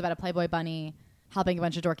 which is about a Playboy bunny helping a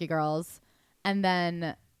bunch of dorky girls. And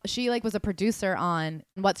then she like was a producer on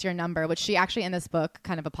What's Your Number, which she actually in this book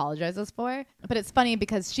kind of apologizes for. But it's funny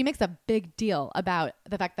because she makes a big deal about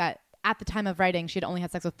the fact that at the time of writing, she'd only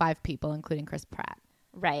had sex with 5 people, including Chris Pratt.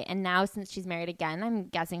 Right. And now since she's married again, I'm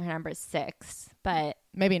guessing her number is 6, but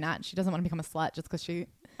maybe not. She doesn't want to become a slut just because she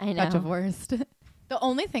got divorced. The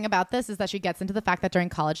only thing about this is that she gets into the fact that during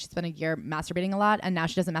college she spent a year masturbating a lot and now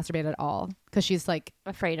she doesn't masturbate at all because she's like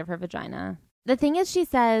afraid of her vagina. The thing is, she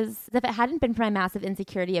says, if it hadn't been for my massive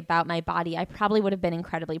insecurity about my body, I probably would have been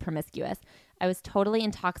incredibly promiscuous. I was totally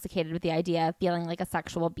intoxicated with the idea of feeling like a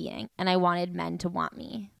sexual being, and I wanted men to want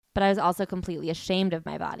me. But I was also completely ashamed of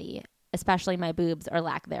my body, especially my boobs or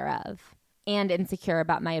lack thereof, and insecure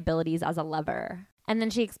about my abilities as a lover. And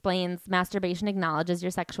then she explains, masturbation acknowledges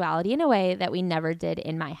your sexuality in a way that we never did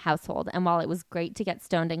in my household. And while it was great to get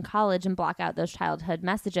stoned in college and block out those childhood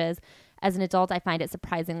messages, as an adult, I find it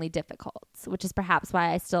surprisingly difficult, which is perhaps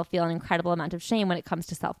why I still feel an incredible amount of shame when it comes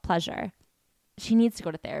to self-pleasure. She needs to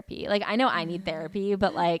go to therapy. Like, I know I need therapy,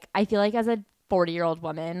 but like, I feel like as a 40-year-old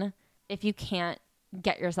woman, if you can't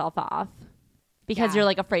get yourself off because you're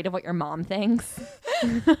like afraid of what your mom thinks.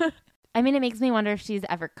 I mean, it makes me wonder if she's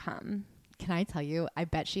ever come. Can I tell you? I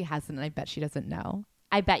bet she hasn't, and I bet she doesn't know.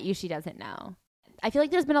 I bet you she doesn't know. I feel like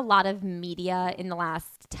there's been a lot of media in the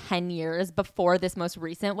last 10 years before this most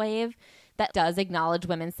recent wave that does acknowledge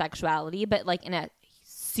women's sexuality, but like in a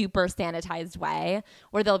super sanitized way,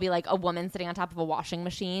 where there'll be like a woman sitting on top of a washing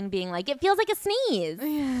machine being like, it feels like a sneeze.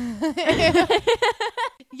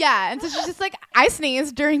 Yeah. And so she's just like, I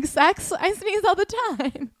sneeze during sex. I sneeze all the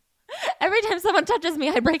time. Every time someone touches me,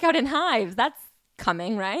 I break out in hives. That's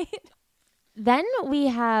coming, right? Then we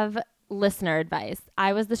have listener advice.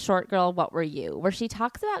 I was the short girl, what were you? Where she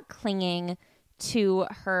talks about clinging to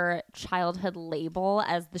her childhood label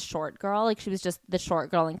as the short girl. Like she was just the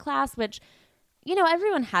short girl in class, which, you know,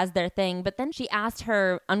 everyone has their thing. But then she asked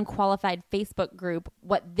her Unqualified Facebook group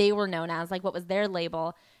what they were known as, like what was their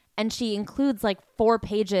label. And she includes like 4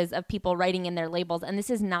 pages of people writing in their labels. And this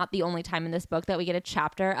is not the only time in this book that we get a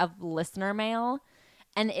chapter of listener mail.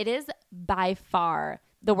 And it is by far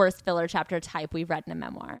the worst filler chapter type we've read in a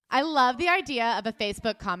memoir. I love the idea of a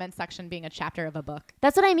Facebook comment section being a chapter of a book.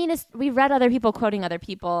 That's what I mean is we've read other people quoting other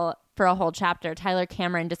people for a whole chapter. Tyler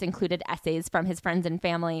Cameron just included essays from his friends and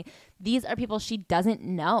family. These are people she doesn't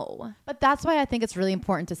know. But that's why I think it's really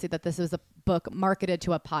important to see that this is a book marketed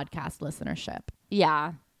to a podcast listenership.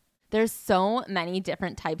 Yeah. There's so many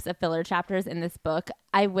different types of filler chapters in this book.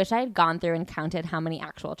 I wish I had gone through and counted how many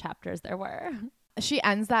actual chapters there were. She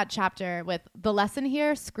ends that chapter with the lesson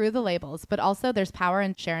here, screw the labels, but also there's power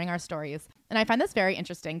in sharing our stories. And I find this very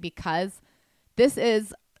interesting because this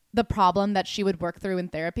is the problem that she would work through in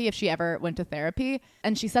therapy if she ever went to therapy.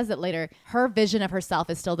 And she says it later. Her vision of herself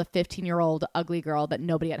is still the 15-year-old ugly girl that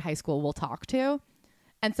nobody at high school will talk to.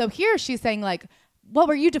 And so here she's saying like, what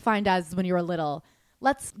were you defined as when you were little?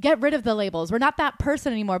 Let's get rid of the labels. We're not that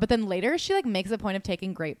person anymore. But then later she like makes a point of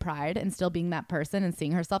taking great pride in still being that person and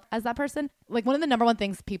seeing herself as that person. Like one of the number one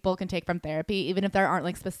things people can take from therapy, even if there aren't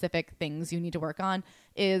like specific things you need to work on,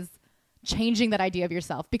 is changing that idea of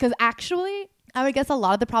yourself. Because actually, I would guess a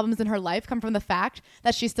lot of the problems in her life come from the fact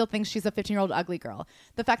that she still thinks she's a 15-year-old ugly girl.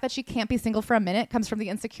 The fact that she can't be single for a minute comes from the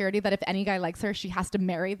insecurity that if any guy likes her, she has to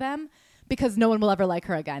marry them because no one will ever like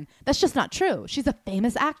her again. That's just not true. She's a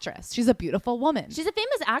famous actress. She's a beautiful woman. She's a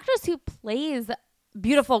famous actress who plays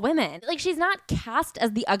beautiful women. Like she's not cast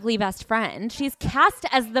as the ugly best friend. She's cast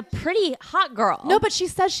as the pretty hot girl. No, but she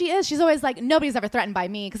says she is. She's always like, nobody's ever threatened by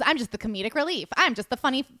me because I'm just the comedic relief. I'm just the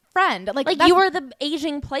funny friend. Like you were the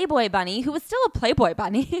aging Playboy bunny who was still a Playboy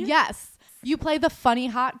bunny. Yes. You play the funny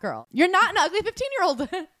hot girl. You're not an ugly 15-year-old.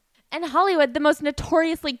 And Hollywood, the most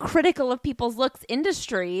notoriously critical of people's looks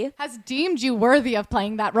industry, has deemed you worthy of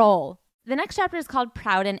playing that role. The next chapter is called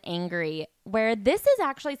Proud and Angry, where this is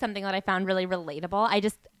actually something that I found really relatable. I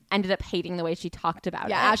just ended up hating the way she talked about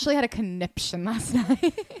it. Yeah, Ashley had a conniption last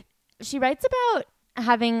night. She writes about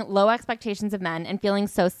having low expectations of men and feeling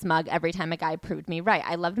so smug every time a guy proved me right.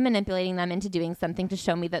 I loved manipulating them into doing something to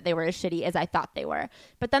show me that they were as shitty as I thought they were.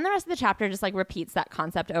 But then the rest of the chapter just like repeats that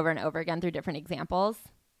concept over and over again through different examples.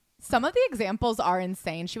 Some of the examples are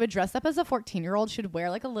insane. She would dress up as a 14-year-old. She would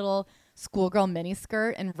wear like a little schoolgirl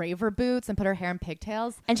miniskirt and raver boots and put her hair in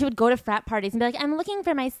pigtails. And she would go to frat parties and be like, I'm looking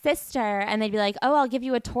for my sister. And they'd be like, oh, I'll give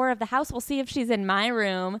you a tour of the house. We'll see if she's in my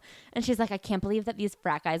room. And she's like, I can't believe that these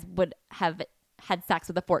frat guys would have had sex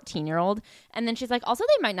with a 14-year-old. And then she's like, also,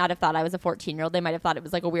 they might not have thought I was a 14-year-old. They might have thought it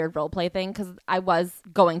was like a weird role play thing because I was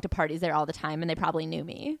going to parties there all the time and they probably knew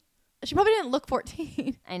me. She probably didn't look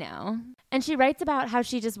 14. I know. And she writes about how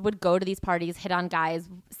she just would go to these parties, hit on guys,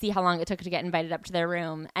 see how long it took to get invited up to their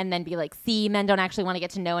room, and then be like, see, men don't actually want to get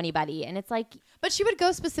to know anybody. And it's like... But she would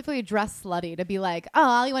go specifically dressed slutty to be like, oh,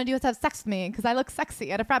 all you want to do is have sex with me because I look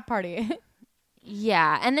sexy at a frat party.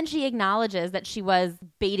 Yeah. And then she acknowledges that she was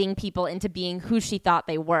baiting people into being who she thought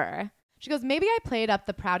they were. She goes, maybe I played up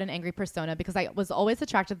the proud and angry persona because I was always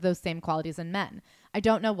attracted to those same qualities in men. I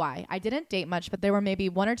don't know why. I didn't date much, but there were maybe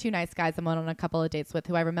one or two nice guys I went on a couple of dates with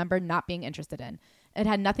who I remember not being interested in. It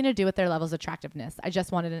had nothing to do with their levels of attractiveness. I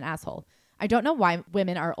just wanted an asshole. I don't know why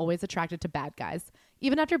women are always attracted to bad guys.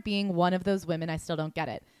 Even after being one of those women, I still don't get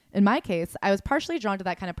it. In my case, I was partially drawn to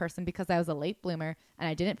that kind of person because I was a late bloomer and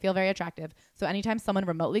I didn't feel very attractive. So anytime someone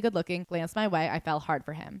remotely good looking glanced my way, I fell hard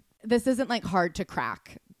for him. This isn't like hard to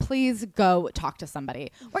crack. Please go talk to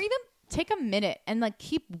somebody or even take a minute and like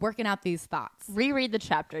keep working out these thoughts. Reread the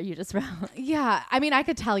chapter you just wrote. Yeah. I mean, I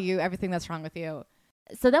could tell you everything that's wrong with you.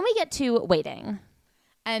 So then we get to waiting.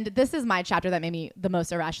 And this is my chapter that made me the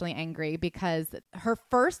most irrationally angry because her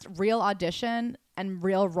first real audition and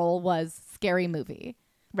real role was Scary Movie.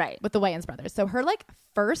 Right. With the Wayans brothers. So her like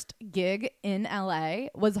first gig in LA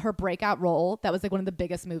was her breakout role. That was like one of the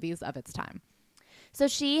biggest movies of its time. So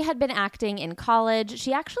she had been acting in college.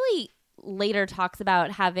 She actually later talks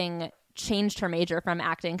about having changed her major from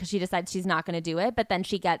acting because she decides she's not going to do it. But then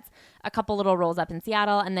she gets a couple little roles up in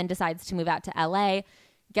Seattle and then decides to move out to LA,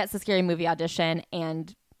 gets the Scary Movie audition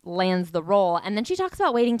and lands the role. And then she talks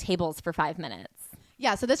about waiting tables for 5 minutes.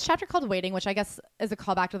 Yeah, so this chapter called Waiting, which I guess is a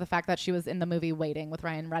callback to the fact that she was in the movie Waiting with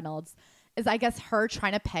Ryan Reynolds, is I guess her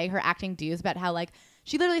trying to pay her acting dues about how like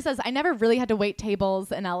she literally says, I never really had to wait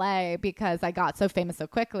tables in LA because I got so famous so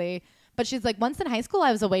quickly. But she's like, once in high school,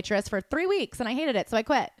 I was a waitress for 3 weeks and I hated it. So I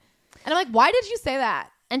quit. And I'm like, why did you say that?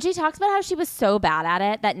 And she talks about how she was so bad at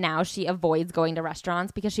it that now she avoids going to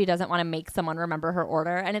restaurants because she doesn't want to make someone remember her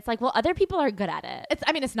order. And it's like, well, other people are good at it.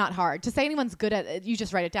 It's not hard. To say anyone's good at it, you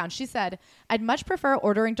just write it down. She said, I'd much prefer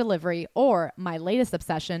ordering delivery or my latest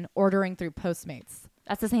obsession, ordering through Postmates.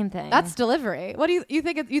 That's the same thing. That's delivery. What do you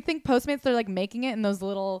think? You think Postmates are like making it in those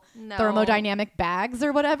little thermodynamic bags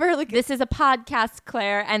or whatever? Like this is a podcast,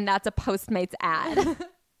 Claire, and that's a Postmates ad.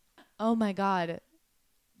 Oh my God.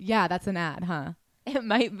 Yeah, that's an ad, huh? It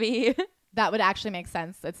might be. That would actually make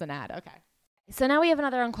sense. It's an ad. Okay. So now we have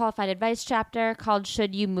another unqualified advice chapter called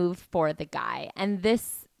Should You Move for the Guy? And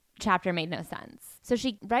this chapter made no sense. So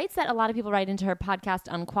she writes that a lot of people write into her podcast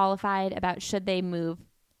Unqualified about should they move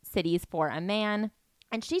cities for a man.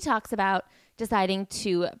 And she talks about deciding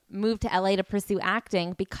to move to LA to pursue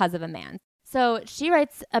acting because of a man. So she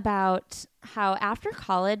writes about how after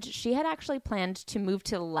college, she had actually planned to move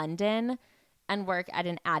to London and work at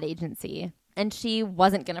an ad agency. And she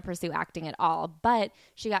wasn't going to pursue acting at all, but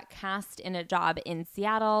she got cast in a job in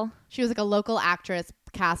Seattle. She was like a local actress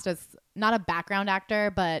cast as not a background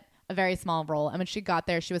actor, but a very small role. And when she got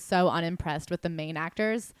there, she was so unimpressed with the main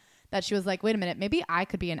actors that she was like, wait a minute, maybe I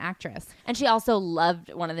could be an actress. And she also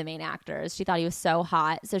loved one of the main actors. She thought he was so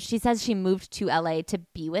hot. So she says she moved to LA to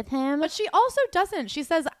be with him. But she also doesn't. She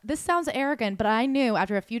says, this sounds arrogant, but I knew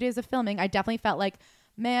after a few days of filming, I definitely felt like,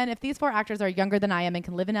 man, if these 4 actors are younger than I am and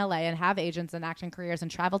can live in LA and have agents and acting careers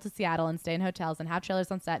and travel to Seattle and stay in hotels and have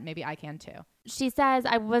trailers on set, maybe I can too. She says,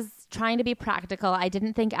 I was trying to be practical. I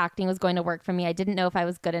didn't think acting was going to work for me. I didn't know if I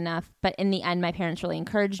was good enough. But in the end, my parents really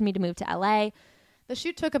encouraged me to move to LA. The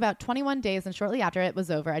shoot took about 21 days, and shortly after it was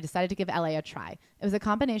over, I decided to give LA a try. It was a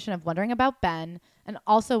combination of wondering about Ben and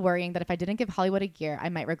also worrying that if I didn't give Hollywood a year, I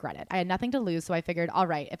might regret it. I had nothing to lose, so I figured, all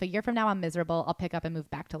right, if a year from now I'm miserable, I'll pick up and move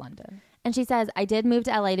back to London. And she says, I did move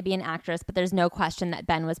to LA to be an actress, but there's no question that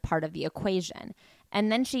Ben was part of the equation. And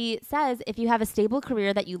then she says, if you have a stable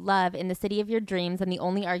career that you love in the city of your dreams and the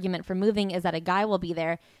only argument for moving is that a guy will be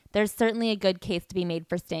there, there's certainly a good case to be made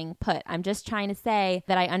for staying put. I'm just trying to say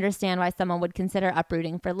that I understand why someone would consider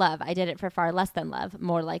uprooting for love. I did it for far less than love,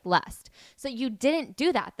 more like lust. So you didn't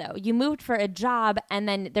do that, though. You moved for a job, and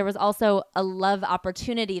then there was also a love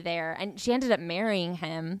opportunity there. And she ended up marrying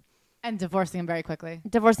him. And divorcing him very quickly.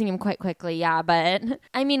 Divorcing him quite quickly, yeah. But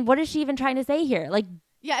I mean, what is she even trying to say here? Like,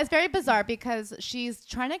 yeah, it's very bizarre because she's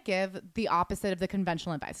trying to give the opposite of the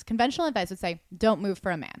conventional advice. Conventional advice would say, don't move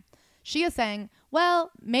for a man. She is saying,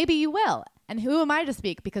 well, maybe you will. And who am I to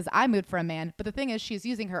speak because I moved for a man? But the thing is, she's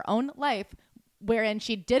using her own life wherein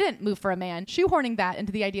she didn't move for a man, shoehorning that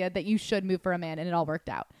into the idea that you should move for a man, and it all worked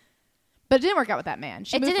out. But it didn't work out with that man.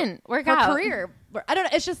 It didn't work out. Her career, I don't know.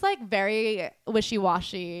 It's just like very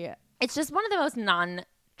wishy-washy. It's just one of the most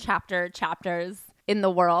chapters in the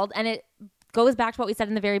world. And it goes back to what we said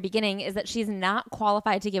in the very beginning, is that she's not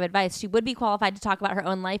qualified to give advice. She would be qualified to talk about her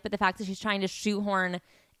own life, but the fact that she's trying to shoehorn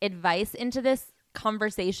advice into this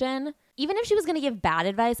conversation, even if she was going to give bad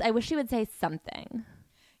advice, I wish she would say something.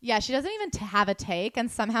 Yeah, she doesn't even have a take, and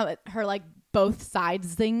somehow her like both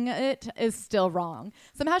sidesing it is still wrong.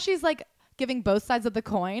 Somehow she's like giving both sides of the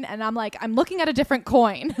coin, and I'm like, I'm looking at a different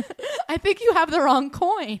coin. I think you have the wrong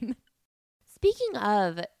coin. Speaking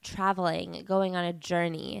of traveling, going on a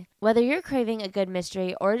journey, whether you're craving a good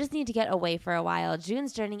mystery or just need to get away for a while,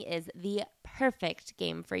 June's Journey is the perfect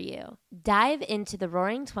game for you. Dive into the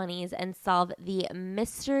Roaring 20s and solve the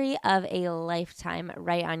mystery of a lifetime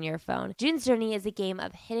right on your phone. June's Journey is a game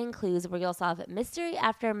of hidden clues where you'll solve mystery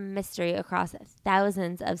after mystery across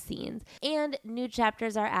thousands of scenes, and new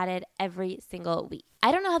chapters are added every single week.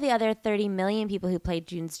 I don't know how the other 30 million people who played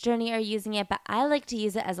June's Journey are using it, but I like to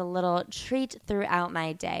use it as a little treat throughout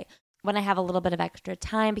my day. When I have a little bit of extra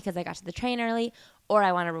time because I got to the train early, or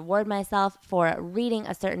I want to reward myself for reading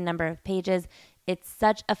a certain number of pages, it's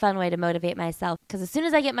such a fun way to motivate myself, because as soon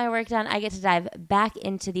as I get my work done, I get to dive back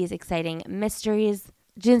into these exciting mysteries.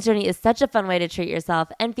 June's Journey is such a fun way to treat yourself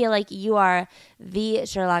and feel like you are the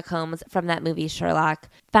Sherlock Holmes from that movie Sherlock.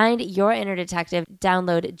 Find your inner detective.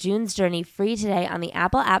 Download June's Journey free today on the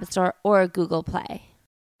Apple App Store or Google Play.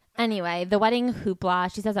 Anyway, the wedding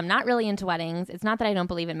hoopla. She says, I'm not really into weddings. It's not that I don't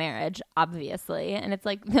believe in marriage, obviously. And it's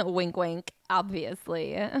like, wink, wink,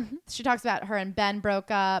 obviously. She talks about her and Ben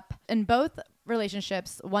broke up. In both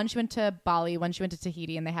relationships, one she went to Bali, one she went to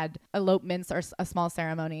Tahiti, and they had elopements or a small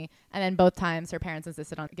ceremony. And then both times her parents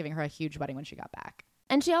insisted on giving her a huge wedding when she got back.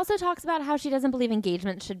 And she also talks about how she doesn't believe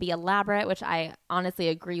engagement should be elaborate, which I honestly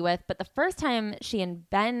agree with. But the first time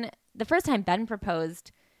Ben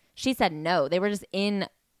proposed, she said no. They were just in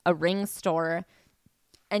a ring store,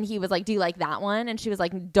 and he was like, do you like that one? And she was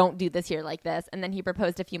like, don't do this here like this. And then he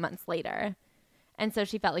proposed a few months later, and so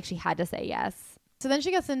she felt like she had to say yes. So then she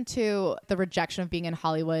gets into the rejection of being in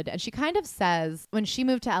Hollywood, and she kind of says when she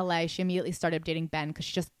moved to LA, she immediately started dating Ben because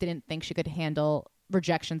she just didn't think she could handle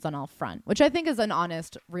rejections on all front, which I think is an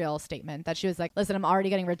honest, real statement, that she was like, listen, I'm already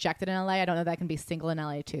getting rejected in LA. I don't know that I can be single in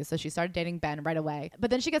LA too. So she started dating Ben right away. But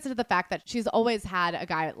then she gets into the fact that she's always had a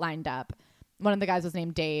guy lined up. One of the guys was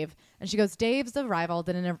named Dave. And she goes, Dave's arrival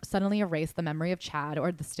didn't suddenly erase the memory of Chad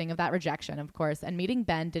or the sting of that rejection, of course. And meeting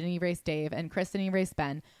Ben didn't erase Dave, and Chris didn't erase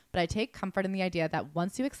Ben. But I take comfort in the idea that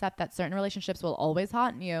once you accept that certain relationships will always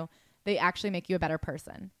haunt you, they actually make you a better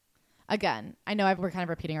person. Again, I know we're kind of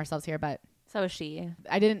repeating ourselves here, but so is she.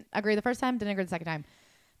 I didn't agree the first time, didn't agree the second time.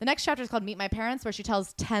 The next chapter is called Meet My Parents, where she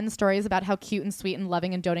tells 10 stories about how cute and sweet and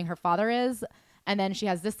loving and doting her father is. And then she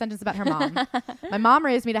has this sentence about her mom. My mom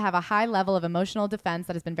raised me to have a high level of emotional defense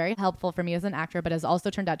that has been very helpful for me as an actor, but has also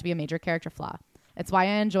turned out to be a major character flaw. It's why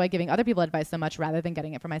I enjoy giving other people advice so much rather than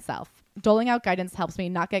getting it for myself. Doling out guidance helps me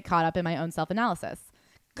not get caught up in my own self-analysis.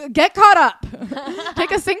 Get caught up!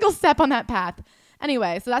 Take a single step on that path.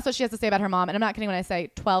 Anyway, so that's what she has to say about her mom. And I'm not kidding when I say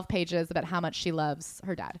 12 pages about how much she loves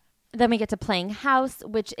her dad. Then we get to Playing House,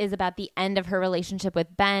 which is about the end of her relationship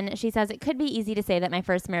with Ben. She says, it could be easy to say that my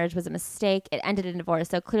first marriage was a mistake. It ended in divorce,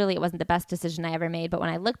 so clearly it wasn't the best decision I ever made. But when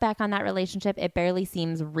I look back on that relationship, it barely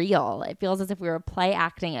seems real. It feels as if we were play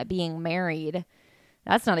acting at being married.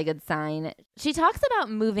 That's not a good sign. She talks about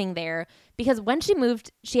moving there because when she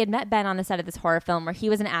moved, she had met Ben on the set of this horror film where he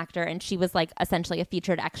was an actor and she was like essentially a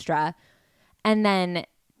featured extra. And then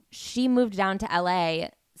she moved down to LA,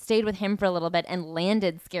 stayed with him for a little bit, and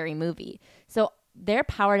landed Scary Movie. So their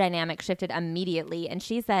power dynamic shifted immediately. And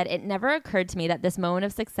she said, it never occurred to me that this moment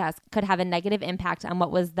of success could have a negative impact on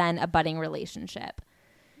what was then a budding relationship.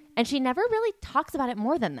 And she never really talks about it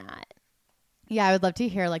more than that. Yeah, I would love to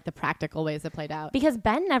hear like the practical ways it played out. Because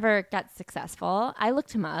Ben never got successful. I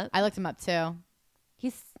looked him up. I looked him up too.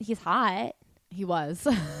 He's hot. He was.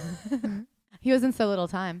 He was in so little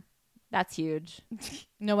time. That's huge.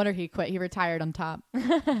 No wonder he quit. He retired on top.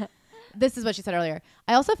 This is what she said earlier.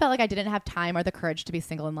 I also felt like I didn't have time or the courage to be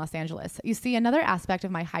single in Los Angeles. You see, another aspect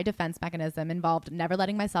of my high defense mechanism involved never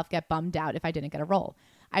letting myself get bummed out if I didn't get a role.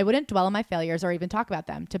 I wouldn't dwell on my failures or even talk about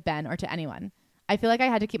them to Ben or to anyone. I feel like I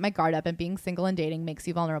had to keep my guard up, and being single and dating makes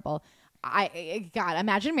you vulnerable. God,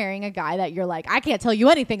 imagine marrying a guy that you're like, I can't tell you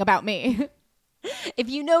anything about me. If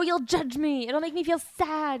you know, you'll judge me. It'll make me feel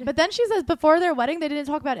sad. But then she says before their wedding, they didn't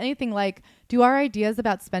talk about anything like, do our ideas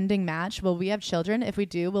about spending match? Will we have children? If we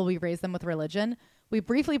do, will we raise them with religion? We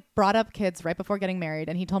briefly brought up kids right before getting married,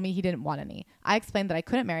 and he told me he didn't want any. I explained that I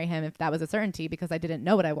couldn't marry him if that was a certainty because I didn't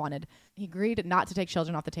know what I wanted. He agreed not to take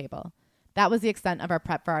children off the table. That was the extent of our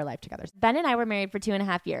prep for our life together. Ben and I were married for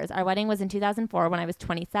 2.5 years. Our wedding was in 2004 when I was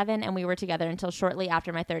 27, and we were together until shortly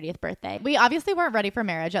after my 30th birthday. We obviously weren't ready for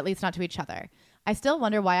marriage, at least not to each other. I still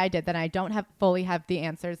wonder why I did that. I don't fully have the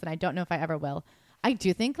answers, and I don't know if I ever will. I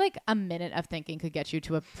do think like a minute of thinking could get you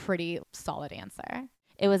to a pretty solid answer.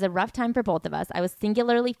 It was a rough time for both of us. I was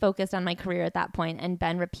singularly focused on my career at that point, and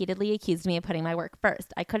Ben repeatedly accused me of putting my work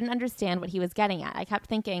first. I couldn't understand what he was getting at. I kept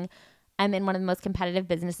thinking, I'm in one of the most competitive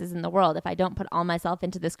businesses in the world. If I don't put all myself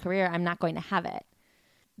into this career, I'm not going to have it.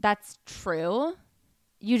 That's true.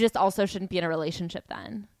 You just also shouldn't be in a relationship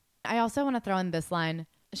then. I also want to throw in this line.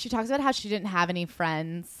 She talks about how she didn't have any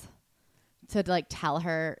friends to like tell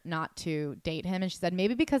her not to date him. And she said,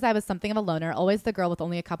 maybe because I was something of a loner, always the girl with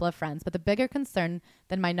only a couple of friends. But the bigger concern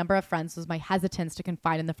than my number of friends was my hesitance to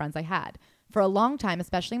confide in the friends I had. For a long time,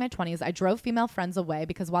 especially in my 20s, I drove female friends away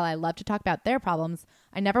because while I loved to talk about their problems,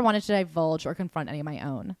 I never wanted to divulge or confront any of my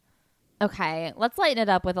own. Okay, let's lighten it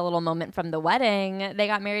up with a little moment from the wedding. They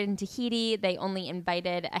got married in Tahiti. They only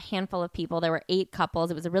invited a handful of people. There were 8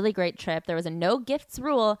 couples. It was a really great trip. There was a no gifts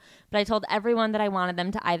rule, but I told everyone that I wanted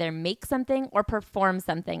them to either make something or perform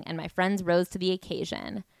something, and my friends rose to the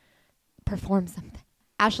occasion. Perform something.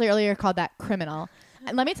 Ashley earlier called that criminal.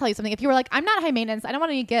 And let me tell you something. If you were like, I'm not high maintenance, I don't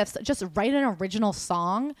want any gifts, just write an original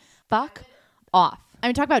song. Fuck off. I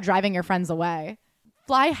mean, talk about driving your friends away.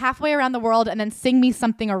 Fly halfway around the world and then sing me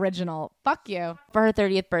something original. Fuck you. For her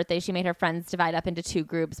 30th birthday, she made her friends divide up into 2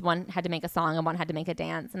 groups. One had to make a song and one had to make a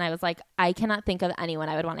dance. And I was like, I cannot think of anyone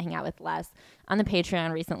I would want to hang out with less. On the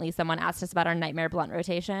Patreon recently, someone asked us about our nightmare blunt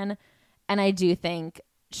rotation. And I do think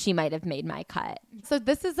she might have made my cut. So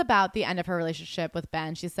this is about the end of her relationship with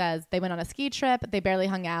Ben. She says they went on a ski trip. They barely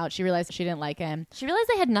hung out. She realized she didn't like him. She realized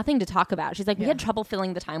they had nothing to talk about. She's like, we had trouble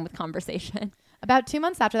filling the time with conversation. About 2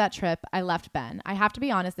 months after that trip, I left Ben. I have to be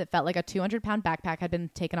honest, it felt like a 200-pound backpack had been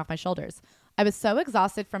taken off my shoulders. I was so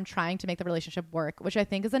exhausted from trying to make the relationship work, which I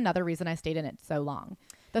think is another reason I stayed in it so long.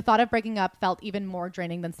 The thought of breaking up felt even more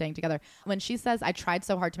draining than staying together. When she says, I tried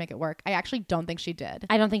so hard to make it work, I actually don't think she did.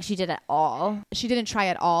 I don't think she did at all. She didn't try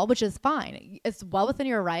at all, which is fine. It's well within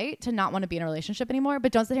your right to not want to be in a relationship anymore,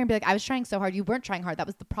 but don't sit here and be like, I was trying so hard. You weren't trying hard. That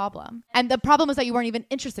was the problem. And the problem was that you weren't even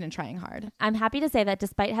interested in trying hard. I'm happy to say that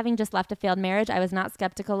despite having just left a failed marriage, I was not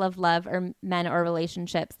skeptical of love or men or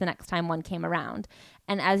relationships the next time one came around.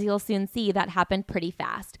 And as you'll soon see, that happened pretty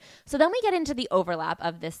fast. So then we get into the overlap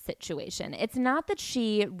of this situation. It's not that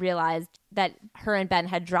she realized that her and Ben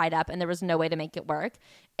had dried up and there was no way to make it work.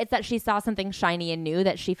 It's that she saw something shiny and new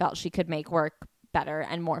that she felt she could make work better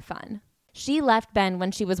and more fun. She left Ben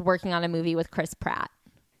when she was working on a movie with Chris Pratt.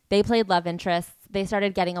 They played love interests. They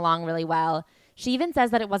started getting along really well. She even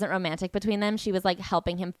says that it wasn't romantic between them. She was like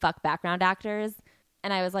helping him fuck background actors.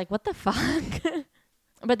 And I was like, what the fuck?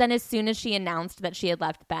 But then as soon as she announced that she had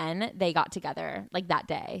left Ben, they got together like that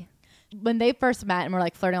day. When they first met and were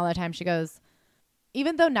like flirting all the time, she goes,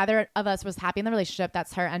 even though neither of us was happy in the relationship,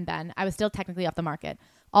 that's her and Ben, I was still technically off the market.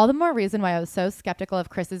 All the more reason why I was so skeptical of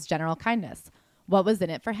Chris's general kindness. What was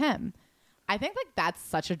in it for him? I think like that's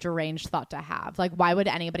such a deranged thought to have. Like, why would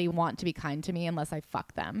anybody want to be kind to me unless I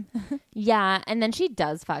fuck them? Yeah. And then she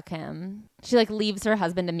does fuck him. She like leaves her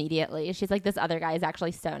husband immediately. She's like, this other guy is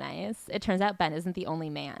actually so nice. It turns out Ben isn't the only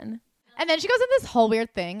man. And then she goes in this whole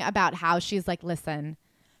weird thing about how she's like, listen,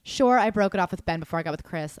 sure, I broke it off with Ben before I got with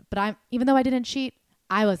Chris, but even though I didn't cheat,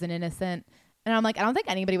 I wasn't innocent. And I'm like, I don't think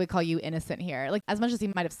anybody would call you innocent here. Like, as much as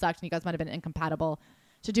he might have sucked and you guys might have been incompatible,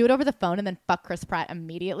 to do it over the phone and then fuck Chris Pratt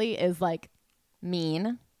immediately is like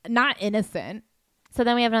mean, not innocent. So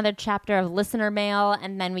then we have another chapter of listener mail,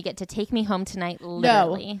 and then we get to Take Me Home Tonight,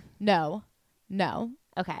 literally. No.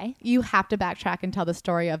 Okay. You have to backtrack and tell the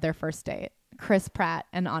story of their first date. Chris Pratt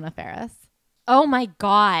and Anna Faris. Oh my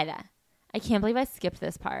God. I can't believe I skipped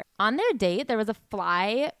this part. On their date, there was a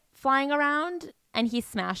fly flying around, and he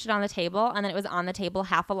smashed it on the table, and then it was on the table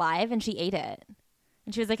half alive, and she ate it.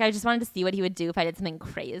 And she was like, I just wanted to see what he would do if I did something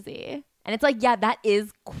crazy. And it's like, yeah, that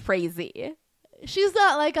is crazy. She's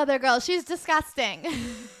not like other girls. She's disgusting.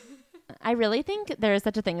 I really think there is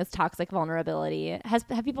such a thing as toxic vulnerability.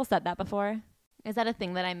 Have people said that before? Is that a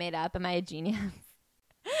thing that I made up? Am I a genius?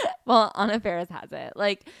 Well, Anna Faris has it.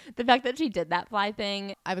 Like, the fact that she did that fly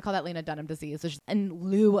thing. I would call that Lena Dunham disease, which in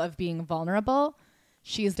lieu of being vulnerable,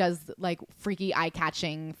 she does like freaky,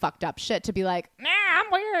 eye-catching, fucked up shit to be like, nah,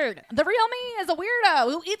 I'm weird. The real me is a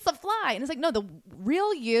weirdo who eats a fly. And it's like, no, the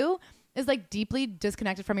real you is like deeply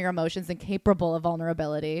disconnected from your emotions and capable of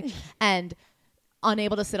vulnerability and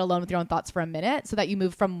unable to sit alone with your own thoughts for a minute so that you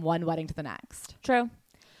move from one wedding to the next. True.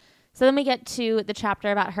 So then we get to the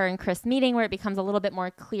chapter about her and Chris meeting, where it becomes a little bit more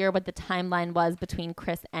clear what the timeline was between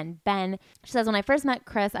Chris and Ben. She says, when I first met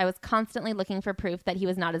Chris, I was constantly looking for proof that he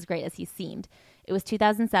was not as great as he seemed. It was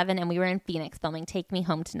 2007 and we were in Phoenix filming Take Me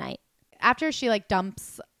Home Tonight. After she like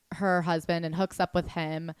dumps her husband and hooks up with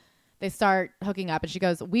him, they start hooking up and she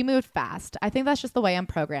goes, we moved fast. I think that's just the way I'm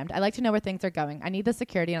programmed. I like to know where things are going. I need the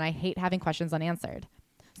security and I hate having questions unanswered.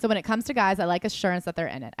 So when it comes to guys, I like assurance that they're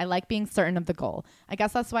in it. I like being certain of the goal. I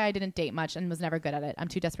guess that's why I didn't date much and was never good at it. I'm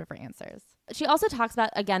too desperate for answers. She also talks about,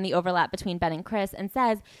 again, the overlap between Ben and Chris and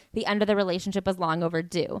says the end of the relationship was long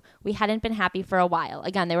overdue. We hadn't been happy for a while.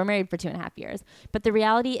 Again, they were married for 2.5 years. But the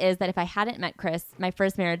reality is that if I hadn't met Chris, my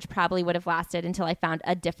first marriage probably would have lasted until I found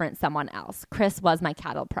a different someone else. Chris was my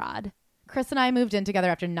cattle prod. Chris and I moved in together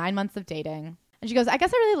after 9 months of dating. And she goes, I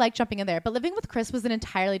guess I really liked jumping in there, but living with Chris was an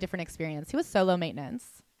entirely different experience. He was so low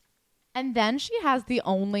maintenance. And then she has the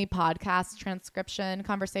only podcast transcription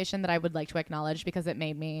conversation that I would like to acknowledge because it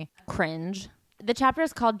made me cringe. The chapter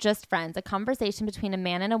is called Just Friends, a conversation between a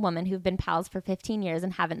man and a woman who've been pals for 15 years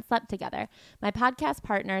and haven't slept together. My podcast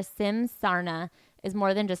partner, Sim Sarna, is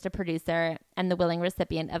more than just a producer and the willing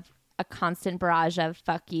recipient of a constant barrage of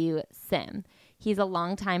fuck you, Sim. He's a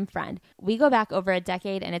longtime friend. We go back over a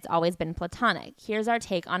decade and it's always been platonic. Here's our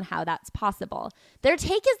take on how that's possible. Their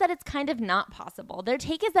take is that it's kind of not possible. Their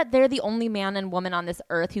take is that they're the only man and woman on this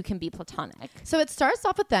earth who can be platonic. So it starts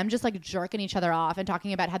off with them just like jerking each other off and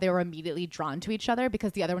talking about how they were immediately drawn to each other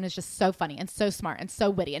because the other one is just so funny and so smart and so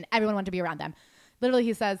witty and everyone wanted to be around them. Literally,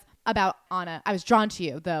 he says about Anna, I was drawn to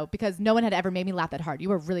you, though, because no one had ever made me laugh that hard. You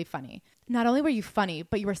were really funny. Not only were you funny,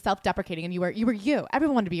 but you were self-deprecating and you were you.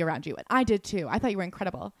 Everyone wanted to be around you. And I did, too. I thought you were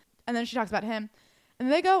incredible. And then she talks about him.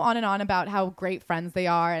 And they go on and on about how great friends they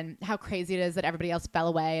are and how crazy it is that everybody else fell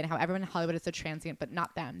away and how everyone in Hollywood is so transient, but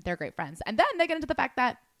not them. They're great friends. And then they get into the fact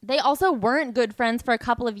that they also weren't good friends for a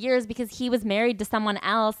couple of years because he was married to someone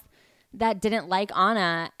else that didn't like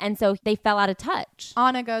Anna, and so they fell out of touch.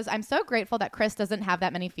 Anna goes, I'm so grateful that Chris doesn't have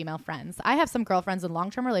that many female friends. I have some girlfriends in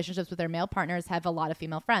long-term relationships with their male partners have a lot of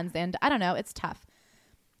female friends, and I don't know, it's tough.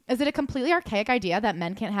 Is it a completely archaic idea that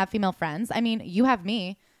men can't have female friends? I mean, you have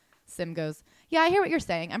me. Sim goes, yeah, I hear what you're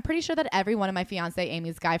saying. I'm pretty sure that every one of my fiance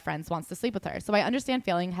Amy's guy friends wants to sleep with her, so I understand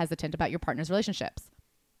feeling hesitant about your partner's relationships.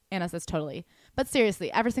 Anna says, totally. But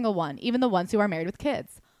seriously, every single one, even the ones who are married with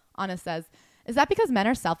kids. Anna says, is that because men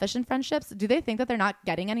are selfish in friendships? Do they think that they're not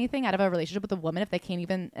getting anything out of a relationship with a woman if they can't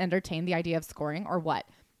even entertain the idea of scoring, or what?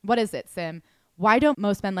 What is it, Sim? Why don't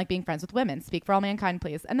most men like being friends with women? Speak for all mankind,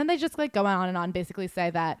 please. And then they just like go on and on, basically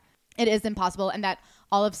say that it is impossible and that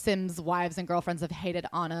all of Sim's wives and girlfriends have hated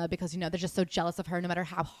Anna because, you know, they're just so jealous of her no matter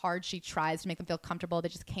how hard she tries to make them feel comfortable. They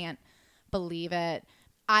just can't believe it.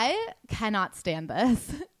 I cannot stand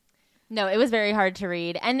this. No, it was very hard to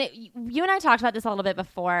read. And you and I talked about this a little bit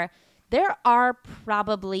before. There are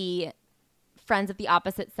probably friends of the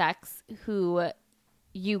opposite sex who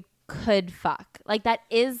you could fuck. Like, that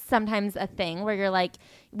is sometimes a thing where you're like,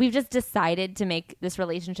 we've just decided to make this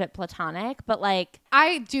relationship platonic. But like,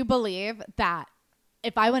 I do believe that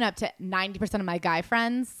if I went up to 90% of my guy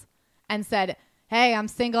friends and said, hey, I'm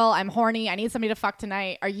single, I'm horny, I need somebody to fuck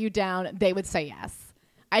tonight, are you down? They would say yes.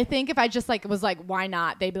 I think if I just like was like, why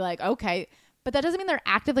not? They'd be like, okay. But that doesn't mean they're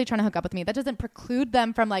actively trying to hook up with me. That doesn't preclude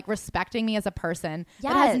them from like respecting me as a person.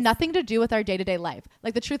 Yes. It has nothing to do with our day-to-day life.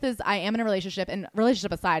 Like, the truth is I am in a relationship, and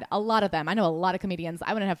relationship aside, a lot of them, I know a lot of comedians,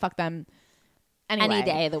 I wouldn't have fucked them anyway. Any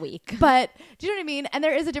day of the week. But do you know what I mean? And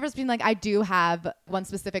there is a difference between like, I do have one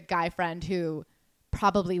specific guy friend who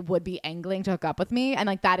probably would be angling to hook up with me. And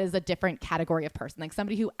like, that is a different category of person, like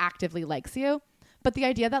somebody who actively likes you. But the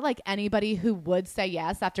idea that like anybody who would say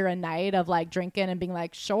yes after a night of like drinking and being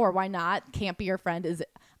like, sure, why not, can't be your friend is,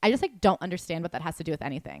 I just like don't understand what that has to do with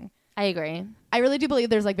anything. I agree. I really do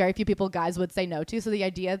believe there's like very few people guys would say no to. So the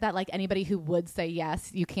idea that like anybody who would say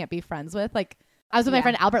yes, you can't be friends with. Like, I was with my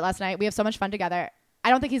friend Albert last night. We have so much fun together.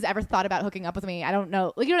 I don't think he's ever thought about hooking up with me. I don't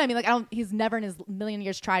know. Like, you know what I mean? Like, he's never in his million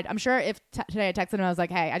years tried. I'm sure if today I texted him, I was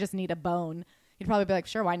like, hey, I just need a bone. you'd probably be like,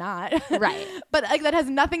 sure, why not? Right. But like that has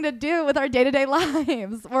nothing to do with our day-to-day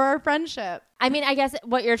lives or our friendship. I mean, I guess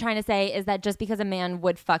what you're trying to say is that just because a man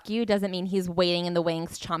would fuck you doesn't mean he's waiting in the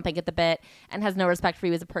wings, chomping at the bit, and has no respect for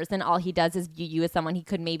you as a person. All he does is view you as someone he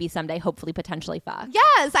could maybe someday, hopefully, potentially fuck.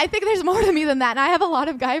 Yes, I think there's more to me than that. And I have a lot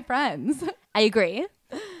of guy friends. I agree.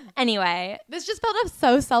 Anyway. This just felt up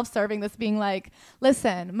so self-serving, this being like,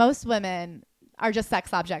 listen, most women are just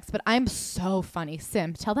sex objects, but I'm so funny.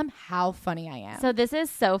 Sim, tell them how funny I am. So this is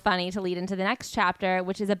so funny to lead into the next chapter,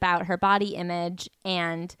 which is about her body image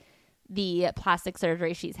and the plastic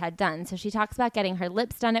surgery she's had done. So she talks about getting her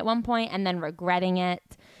lips done at one point and then regretting it.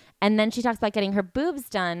 And then she talks about getting her boobs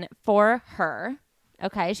done for her.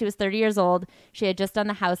 Okay, she was 30 years old. She had just done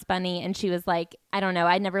the house bunny, and she was like, I don't know,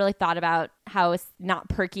 I'd never really thought about how not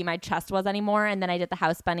perky my chest was anymore. And then I did the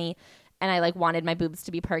house bunny, and I like wanted my boobs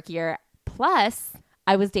to be perkier. Plus,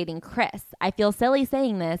 I was dating Chris. I feel silly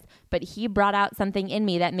saying this, but he brought out something in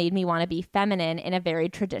me that made me want to be feminine in a very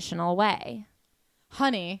traditional way.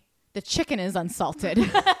 Honey, the chicken is unsalted.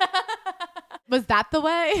 Was that the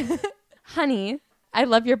way? Honey, I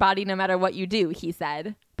love your body no matter what you do, he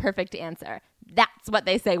said. Perfect answer. That's what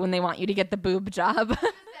they say when they want you to get the boob job.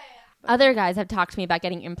 Other guys have talked to me about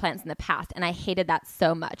getting implants in the past, and I hated that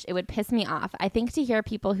so much. It would piss me off. I think to hear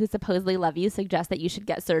people who supposedly love you suggest that you should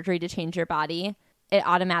get surgery to change your body, it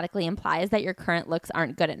automatically implies that your current looks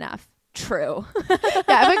aren't good enough. True.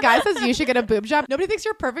 Yeah, if a guy says you should get a boob job, nobody thinks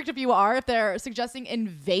you're perfect if you are, if they're suggesting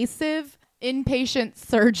invasive inpatient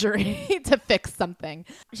surgery to fix something.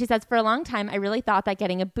 She says, for a long time, I really thought that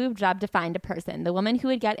getting a boob job defined a person. The woman who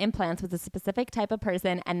would get implants was a specific type of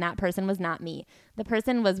person, and that person was not me. The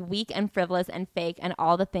person was weak and frivolous and fake and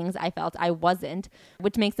all the things I felt I wasn't,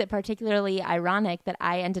 which makes it particularly ironic that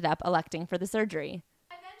I ended up electing for the surgery.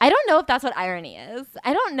 I don't know if that's what irony is.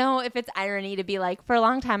 I don't know if it's irony to be like, for a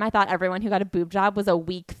long time, I thought everyone who got a boob job was a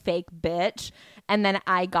weak, fake bitch, and then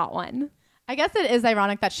I got one. I guess it is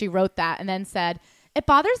ironic that she wrote that and then said, it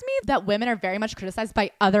bothers me that women are very much criticized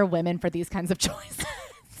by other women for these kinds of choices.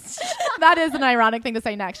 That is an ironic thing to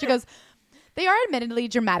say next. She goes, they are admittedly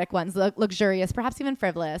dramatic ones, luxurious, perhaps even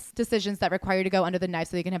frivolous decisions that require you to go under the knife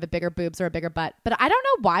so you can have a bigger boobs or a bigger butt. But I don't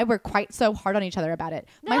know why we're quite so hard on each other about it.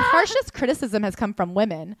 My harshest criticism has come from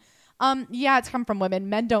women. Yeah, it's come from women.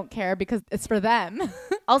 Men don't care because it's for them.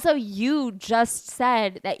 Also, you just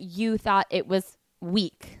said that you thought it was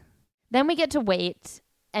weak. Then we get to weight,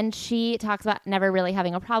 and she talks about never really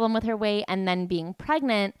having a problem with her weight and then being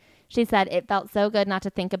pregnant. She said, it felt so good not to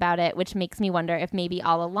think about it, which makes me wonder if maybe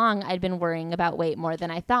all along I'd been worrying about weight more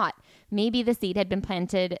than I thought. Maybe the seed had been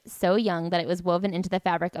planted so young that it was woven into the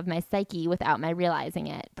fabric of my psyche without my realizing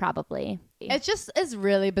it, probably. It just is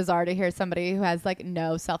really bizarre to hear somebody who has like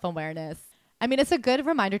no self-awareness. I mean, it's a good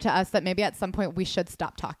reminder to us that maybe at some point we should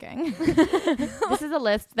stop talking. This is a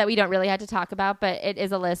list that we don't really have to talk about, but it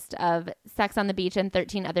is a list of sex on the beach and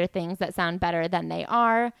 13 other things that sound better than they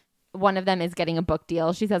are. One of them is getting a book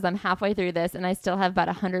deal. She says, I'm halfway through this and I still have about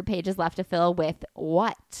 100 pages left to fill with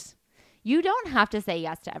what? You don't have to say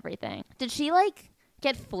yes to everything. Did she like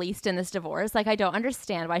get fleeced in this divorce? Like, I don't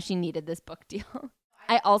understand why she needed this book deal.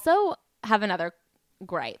 I also have another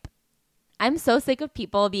gripe. I'm so sick of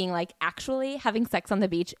people being like, actually, having sex on the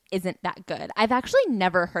beach isn't that good. I've actually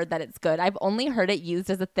never heard that it's good. I've only heard it used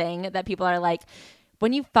as a thing that people are like,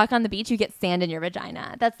 when you fuck on the beach, you get sand in your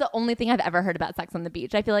vagina. That's the only thing I've ever heard about sex on the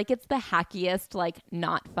beach. I feel like it's the hackiest, like,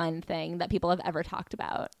 not fun thing that people have ever talked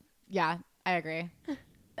about. Yeah, I agree.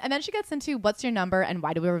 And then she gets into what's your number and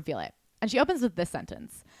why do we reveal it? And she opens with this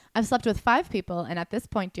sentence. I've slept with 5 people, and at this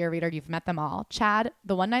point, dear reader, you've met them all. Chad,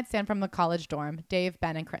 the one-night stand from the college dorm, Dave,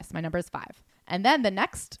 Ben, and Chris. My number is 5. And then the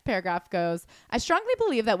next paragraph goes, I strongly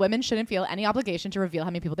believe that women shouldn't feel any obligation to reveal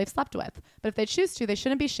how many people they've slept with. But if they choose to, they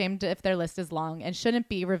shouldn't be shamed if their list is long and shouldn't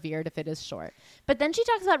be revered if it is short. But then she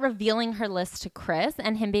talks about revealing her list to Chris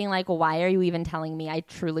and him being like, why are you even telling me? I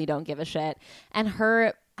truly don't give a shit. And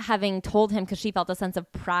her having told him because she felt a sense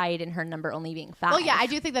of pride in her number only being 5. Well, yeah, I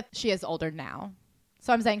do think that she is older now.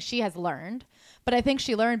 So I'm saying she has learned, but I think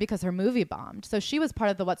she learned because her movie bombed. So she was part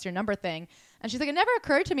of the what's your number thing. And she's like, it never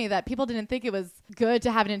occurred to me that people didn't think it was good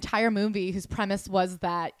to have an entire movie whose premise was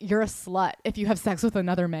that you're a slut if you have sex with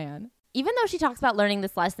another man. Even though she talks about learning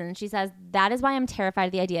this lesson, she says, that is why I'm terrified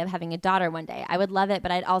of the idea of having a daughter one day. I would love it,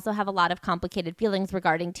 but I'd also have a lot of complicated feelings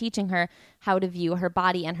regarding teaching her how to view her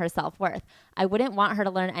body and her self-worth. I wouldn't want her to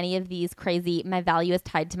learn any of these crazy, my value is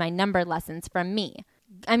tied to my number lessons from me.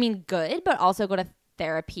 I mean, good, but also go to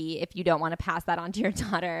therapy if you don't want to pass that on to your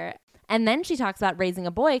daughter. And then she talks about raising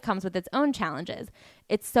a boy comes with its own challenges.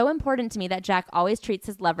 It's so important to me that Jack always treats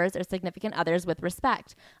his lovers or significant others with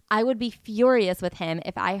respect. I would be furious with him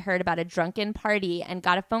if I heard about a drunken party and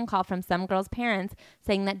got a phone call from some girl's parents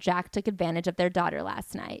saying that Jack took advantage of their daughter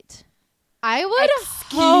last night. I would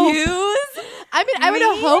I would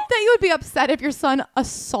hope that you would be upset if your son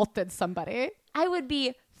assaulted somebody. I would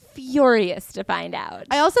be furious to find out.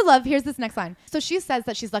 I also love, here's this next line. So she says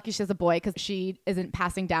that she's lucky she has a boy because she isn't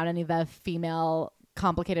passing down any of the female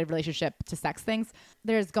complicated relationship to sex things.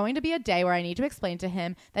 There's going to be a day where I need to explain to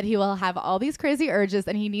him that he will have all these crazy urges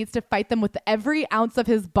and he needs to fight them with every ounce of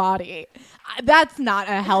his body. That's not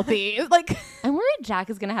a healthy, like. I'm worried Jack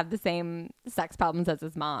is going to have the same sex problems as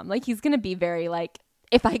his mom. Like, he's going to be very like,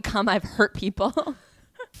 if I come, I've hurt people.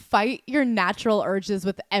 Fight your natural urges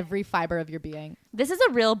with every fiber of your being. This is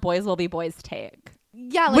a real boys will be boys take.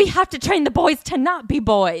 Yeah, like, we have to train the boys to not be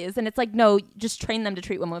boys. And it's like, no, just train them to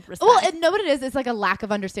treat women with respect. Well, and know what it is? It's like a lack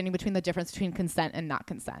of understanding between the difference between consent and not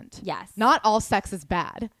consent. Yes. Not all sex is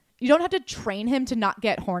bad. You don't have to train him to not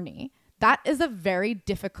get horny. That is a very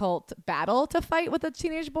difficult battle to fight with a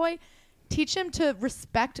teenage boy. Teach him to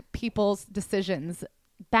respect people's decisions.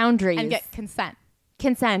 Boundaries. And get consent.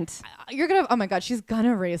 Consent. You're going to, oh my God, she's going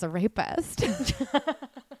to raise a rapist.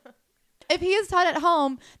 If he is taught at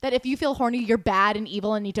home that if you feel horny, you're bad and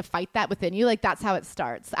evil and need to fight that within you, like that's how it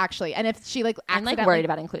starts, actually. And if she like I'm like worried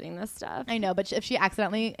about including this stuff. I know, but if she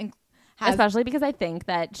accidentally especially because I think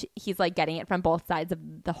that he's like getting it from both sides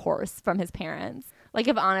of the horse from his parents. Like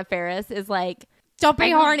if Anna Faris is like, don't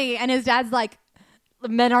be horny. And his dad's like,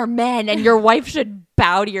 men are men and your wife should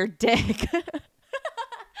bow to your dick.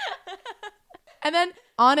 And then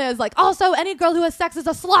Anna is like, also any girl who has sex is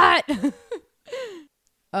a slut.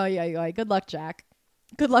 Oh, yeah. Good luck, Jack.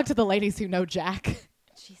 Good luck to the ladies who know Jack.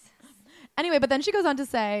 Jesus. Anyway, but then she goes on to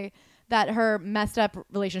say that her messed up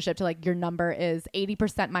relationship to like your number is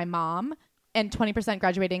 80% my mom and 20%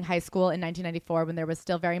 graduating high school in 1994 when there was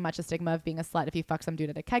still very much a stigma of being a slut if you fuck some dude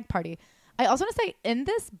at a keg party. I also want to say in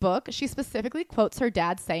this book, she specifically quotes her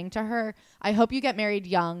dad saying to her, I hope you get married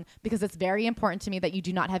young because it's very important to me that you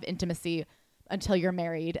do not have intimacy until you're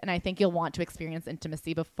married. And I think you'll want to experience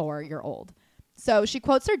intimacy before you're old. So she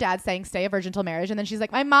quotes her dad saying, stay a virgin till marriage. And then she's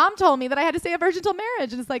like, my mom told me that I had to stay a virgin till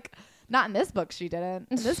marriage. And it's like, not in this book. She didn't.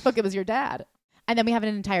 In this book, it was your dad. And then we have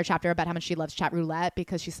an entire chapter about how much she loves chat roulette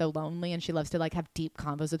because she's so lonely and she loves to like have deep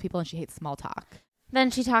convos with people and she hates small talk. Then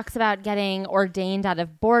she talks about getting ordained out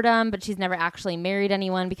of boredom, but she's never actually married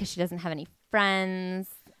anyone because she doesn't have any friends.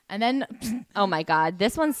 And then, oh my God,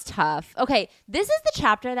 this one's tough. Okay, this is the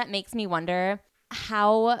chapter that makes me wonder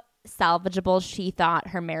how salvageable she thought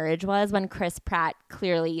her marriage was when Chris Pratt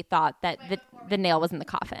clearly thought that the nail was in the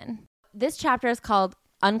coffin. This chapter is called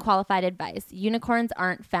Unqualified Advice. Unicorns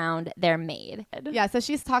aren't found, they're made. Yeah, so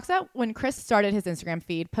she talks about when Chris started his Instagram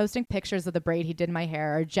feed, posting pictures of the braid he did in my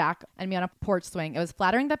hair or Jack and me on a porch swing. It was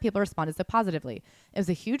flattering that people responded so positively. It was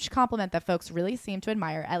a huge compliment that folks really seemed to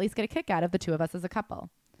admire, at least get a kick out of the two of us as a couple.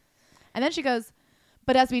 And then she goes,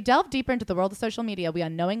 but as we delve deeper into the world of social media, we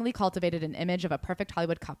unknowingly cultivated an image of a perfect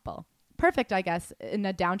Hollywood couple. Perfect, I guess, in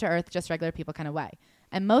a down-to-earth, just regular people kind of way.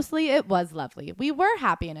 And mostly it was lovely. We were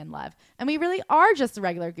happy and in love. And we really are just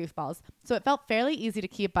regular goofballs. So it felt fairly easy to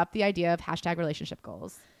keep up the idea of hashtag relationship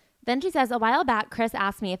goals. Then she says, a while back, Chris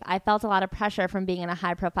asked me if I felt a lot of pressure from being in a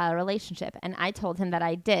high-profile relationship. And I told him that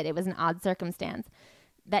I did. It was an odd circumstance.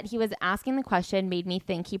 That he was asking the question made me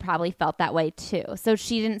think he probably felt that way too. So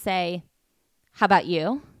she didn't say, how about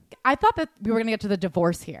you? I thought that we were going to get to the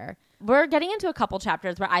divorce here. We're getting into a couple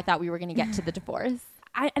chapters where I thought we were going to get to the divorce.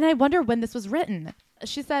 And I wonder when this was written.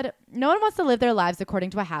 She said, no one wants to live their lives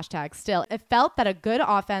according to a hashtag. Still, it felt that a good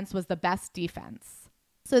offense was the best defense.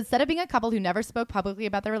 So instead of being a couple who never spoke publicly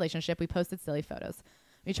about their relationship, we posted silly photos.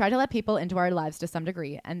 We tried to let people into our lives to some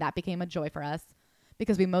degree, and that became a joy for us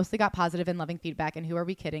because we mostly got positive and loving feedback, and who are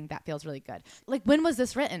we kidding? That feels really good. Like, when was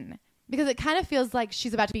this written? Because it kind of feels like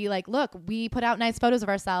she's about to be like, look, we put out nice photos of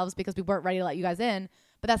ourselves because we weren't ready to let you guys in,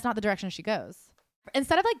 but that's not the direction she goes.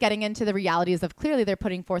 Instead of like getting into the realities of clearly they're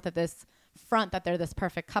putting forth at this front that they're this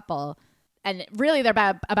perfect couple and really they're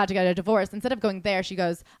about to get a divorce, instead of going there, she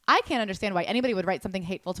goes, I can't understand why anybody would write something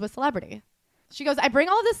hateful to a celebrity. She goes, I bring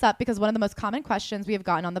all of this up because one of the most common questions we have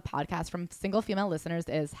gotten on the podcast from single female listeners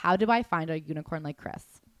is, how do I find a unicorn like Chris?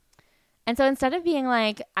 And so instead of being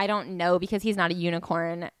like, I don't know because he's not a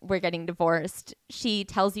unicorn, we're getting divorced, she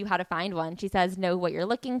tells you how to find one. She says, know what you're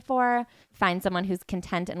looking for, find someone who's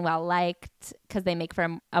content and well-liked because they make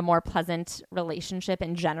for a more pleasant relationship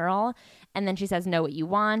in general. And then she says, know what you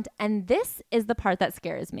want. And this is the part that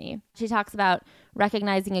scares me. She talks about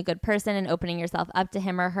recognizing a good person and opening yourself up to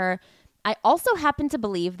him or her. I also happen to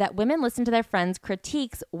believe that women listen to their friends'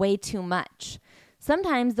 critiques way too much.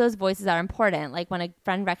 Sometimes those voices are important, like when a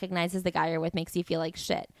friend recognizes the guy you're with makes you feel like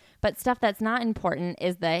shit. But stuff that's not important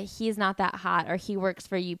is the he's not that hot or he works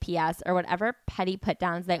for UPS or whatever petty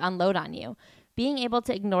put-downs they unload on you. Being able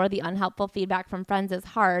to ignore the unhelpful feedback from friends is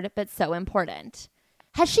hard, but so important.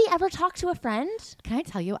 Has she ever talked to a friend? Can I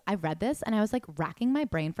tell you, I read this and I was like racking my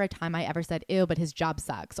brain for a time I ever said, ew, but his job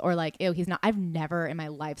sucks. Or like, ew, he's not. I've never in my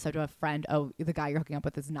life said to a friend, oh, the guy you're hooking up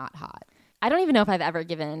with is not hot. I don't even know if I've ever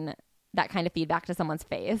given that kind of feedback to someone's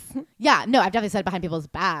face. Yeah, no, I've definitely said it behind people's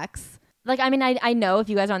backs. Like, I mean, I know if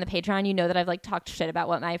you guys are on the Patreon, you know that I've like talked shit about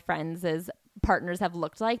what my friends' partners have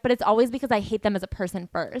looked like, but it's always because I hate them as a person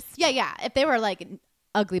first. Yeah. If they were like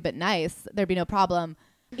ugly but nice, there'd be no problem.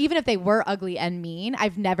 Even if they were ugly and mean,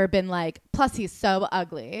 I've never been like, plus he's so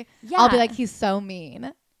ugly. Yeah. I'll be like, he's so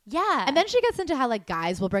mean. Yeah. And then she gets into how like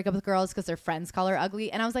guys will break up with girls because their friends call her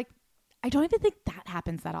ugly. And I was like, I don't even think that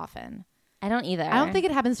happens that often. I don't either. I don't think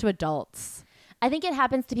it happens to adults. I think it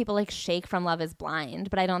happens to people like Shake from Love is Blind,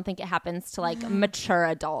 but I don't think it happens to like mature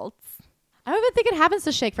adults. I don't even think it happens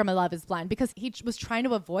to Shake from Love is Blind because he was trying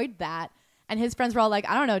to avoid that. And his friends were all like,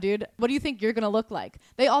 I don't know, dude. What do you think you're going to look like?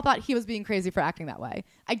 They all thought he was being crazy for acting that way.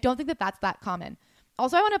 I don't think that that's that common.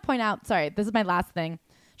 Also, I want to point out, sorry, this is my last thing.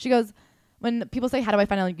 She goes, when people say, how do I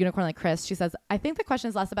find a unicorn like Chris? She says, I think the question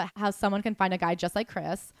is less about how someone can find a guy just like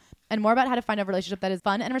Chris and more about how to find a relationship that is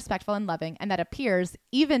fun and respectful and loving and that appears,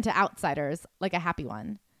 even to outsiders, like a happy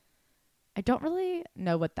one. I don't really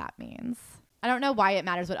know what that means. I don't know why it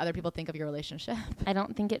matters what other people think of your relationship. I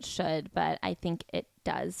don't think it should, but I think it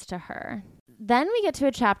does to her. Then we get to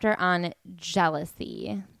a chapter on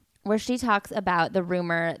jealousy, where she talks about the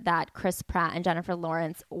rumor that Chris Pratt and Jennifer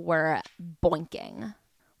Lawrence were boinking,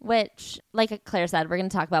 which, like Claire said, we're going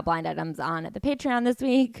to talk about blind items on the Patreon this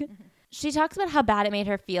week. Mm-hmm. She talks about how bad it made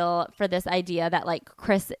her feel for this idea that like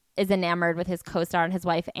Chris is enamored with his co-star and his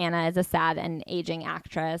wife Anna is a sad and aging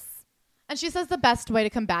actress. And she says the best way to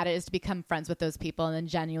combat it is to become friends with those people and then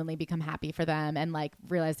genuinely become happy for them and like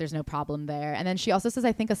realize there's no problem there. And then she also says,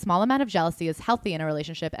 I think a small amount of jealousy is healthy in a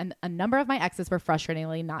relationship. And a number of my exes were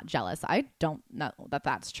frustratingly not jealous. I don't know that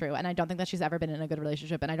that's true. And I don't think that she's ever been in a good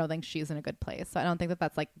relationship. And I don't think she's in a good place. So I don't think that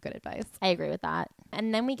that's like good advice. I agree with that.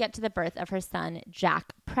 And then we get to the birth of her son,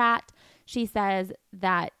 Jack Pratt. She says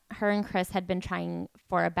that her and Chris had been trying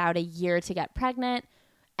for about a year to get pregnant.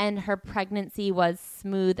 And her pregnancy was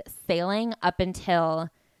smooth sailing up until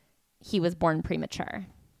he was born premature.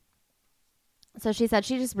 So she said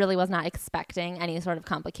she just really was not expecting any sort of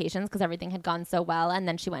complications because everything had gone so well. And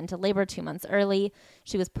then she went into labor 2 months early.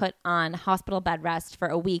 She was put on hospital bed rest for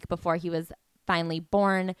a week before he was finally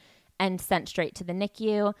born and sent straight to the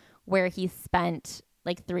NICU, where he spent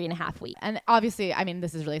like 3.5 weeks. And obviously, I mean,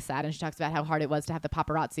 this is really sad. And she talks about how hard it was to have the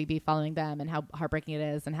paparazzi be following them and how heartbreaking it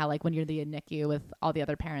is. And how like when you're the NICU with all the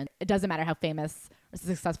other parents, it doesn't matter how famous or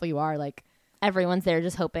successful you are. Like everyone's there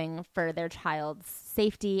just hoping for their child's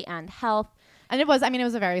safety and health. And it was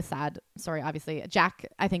a very sad story, obviously. Jack,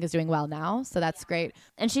 I think, is doing well now. So that's great.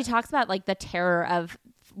 And she talks about like the terror of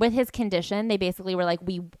with his condition. They basically were like,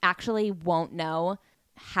 we actually won't know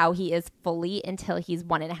how he is fully until he's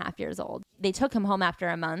 1.5 years old. They took him home after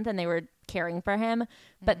a month and they were caring for him,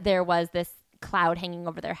 but there was this cloud hanging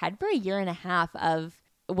over their head for 1.5 years of,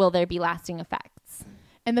 will there be lasting effects?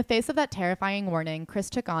 In the face of that terrifying warning,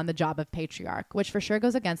 Chris took on the job of patriarch, which for sure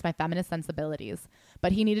goes against my feminist sensibilities.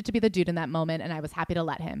 But he needed to be the dude in that moment, and I was happy to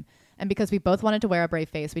let him. And because we both wanted to wear a brave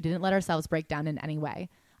face, we didn't let ourselves break down in any way.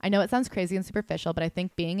 I know it sounds crazy and superficial, but I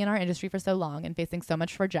think being in our industry for so long and facing so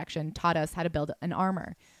much rejection taught us how to build an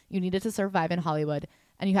armor. You needed to survive in Hollywood,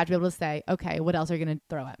 and you had to be able to say, okay, what else are you going to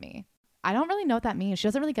throw at me? I don't really know what that means. She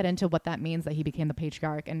doesn't really get into what that means, that he became the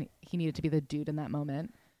patriarch and he needed to be the dude in that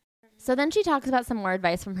moment. So then she talks about some more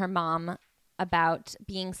advice from her mom about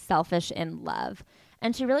being selfish in love.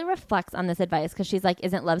 And she really reflects on this advice because she's like,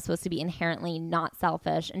 isn't love supposed to be inherently not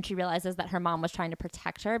selfish? And she realizes that her mom was trying to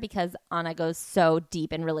protect her because Anna goes so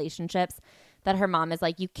deep in relationships that her mom is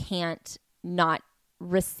like, you can't not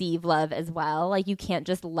receive love as well. Like you can't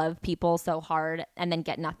just love people so hard and then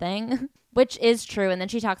get nothing, which is true. And then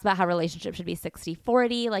she talks about how relationships should be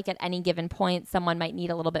 60-40. Like at any given point, someone might need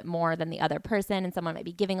a little bit more than the other person and someone might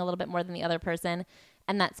be giving a little bit more than the other person.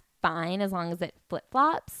 And that's fine as long as it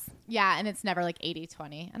flip-flops. Yeah, and it's never like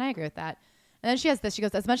 80-20. And I agree with that. And then she has this. She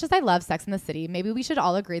goes, as much as I love Sex and the City, maybe we should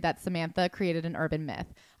all agree that Samantha created an urban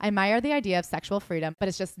myth. I admire the idea of sexual freedom, but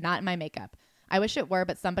it's just not in my makeup. I wish it were,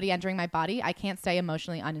 but somebody entering my body, I can't stay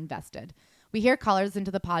emotionally uninvested. We hear callers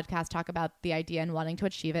into the podcast talk about the idea and wanting to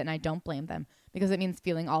achieve it, and I don't blame them because it means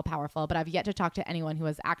feeling all powerful, but I've yet to talk to anyone who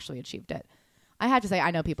has actually achieved it. I have to say, I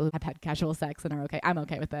know people who have had casual sex and are okay. I'm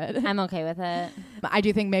okay with it. I'm okay with it. I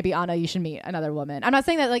do think maybe, Anna, you should meet another woman. I'm not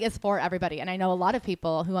saying that like it's for everybody. And I know a lot of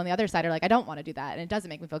people who on the other side are like, I don't want to do that. And it doesn't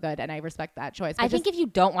make me feel good. And I respect that choice. I think if you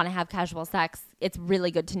don't want to have casual sex, it's really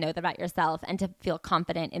good to know that about yourself and to feel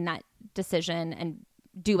confident in that decision and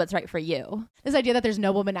do what's right for you. This idea that there's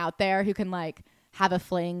no woman out there who can like have a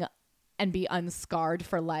fling and be unscarred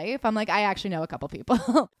for life. I'm like, I actually know a couple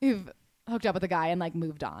people who've hooked up with a guy and like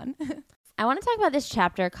moved on. I want to talk about this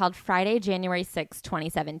chapter called Friday, January 6,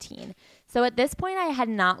 2017. So at this point, I had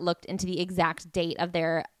not looked into the exact date of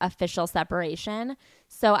their official separation.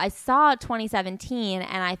 So I saw 2017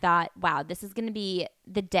 and I thought, wow, this is going to be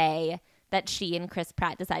the day that she and Chris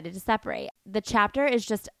Pratt decided to separate. The chapter is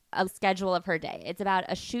just a schedule of her day. It's about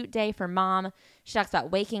a shoot day for mom. She talks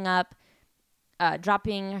about waking up,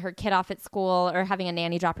 dropping her kid off at school, or having a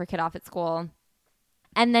nanny drop her kid off at school.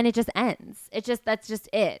 And then it just ends. That's just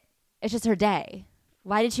it. It's just her day.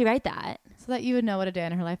 Why did she write that? So that you would know what a day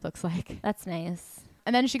in her life looks like. That's nice.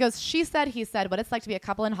 And then she goes, she said, he said, what it's like to be a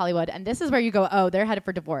couple in Hollywood. And this is where you go, oh, they're headed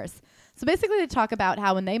for divorce. So basically they talk about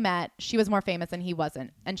how when they met, she was more famous and he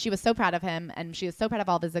wasn't. And she was so proud of him and she was so proud of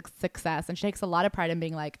all of his success. And she takes a lot of pride in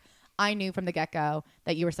being like, I knew from the get-go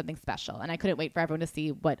that you were something special. And I couldn't wait for everyone to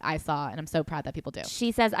see what I saw. And I'm so proud that people do.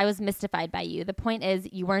 She says, I was mystified by you. The point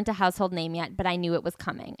is, you weren't a household name yet, but I knew it was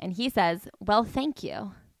coming. And he says, well, thank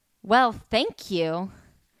you. Well, thank you.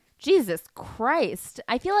 Jesus Christ.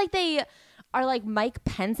 I feel like they are like Mike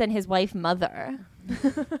Pence and his wife Mother. And then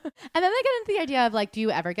they get into the idea of like, do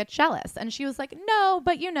you ever get jealous? And she was like, no,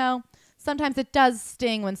 but you know, sometimes it does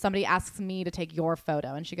sting when somebody asks me to take your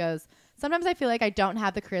photo. And she goes, sometimes I feel like I don't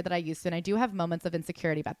have the career that I used to, and I do have moments of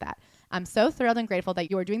insecurity about that. I'm so thrilled and grateful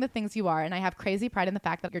that you are doing the things you are, and I have crazy pride in the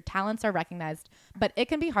fact that your talents are recognized, but it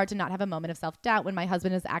can be hard to not have a moment of self-doubt when my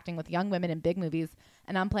husband is acting with young women in big movies,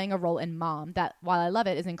 and I'm playing a role in mom that, while I love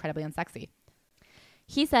it, is incredibly unsexy.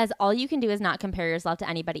 He says, all you can do is not compare yourself to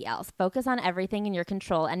anybody else. Focus on everything in your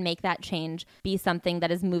control and make that change be something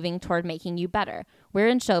that is moving toward making you better. We're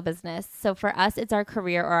in show business, so for us, it's our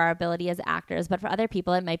career or our ability as actors, but for other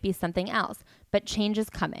people, it might be something else. But change is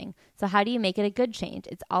coming. So how do you make it a good change?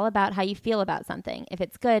 It's all about how you feel about something. If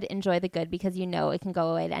it's good, enjoy the good because you know it can go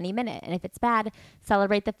away at any minute. And if it's bad,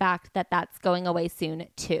 celebrate the fact that that's going away soon,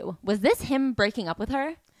 too. Was this him breaking up with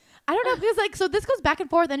her? I don't know, because like, so this goes back and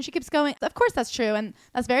forth and she keeps going, of course that's true. And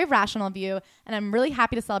that's very rational of you. And I'm really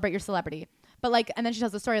happy to celebrate your celebrity. But like, and then she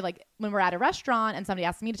tells the story, like when we're at a restaurant and somebody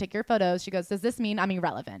asks me to take your photos, she goes, does this mean I'm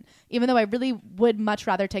irrelevant? Even though I really would much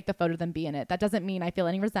rather take the photo than be in it. That doesn't mean I feel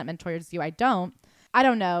any resentment towards you. I don't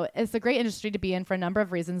know. It's a great industry to be in for a number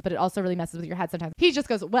of reasons, but it also really messes with your head sometimes. He just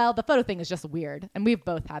goes, well, the photo thing is just weird. And we've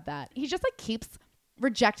both had that. He just like keeps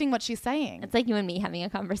rejecting what she's saying. It's like you and me having a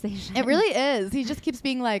conversation. It really is. He just keeps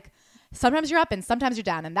being like, sometimes you're up and sometimes you're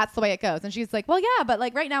down and that's the way it goes. And she's like, well, yeah, but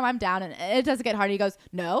like right now I'm down and it doesn't get hard. He goes,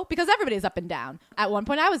 no, because everybody's up and down. At one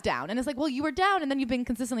point I was down. And it's like, well, you were down and then you've been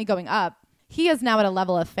consistently going up. He is now at a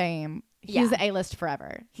level of fame. He's A-list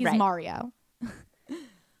forever. He's right. Mario.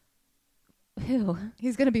 Who?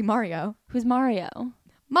 He's going to be Mario. Who's Mario?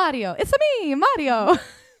 Mario. It's me, Mario.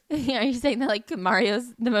 Are you saying that like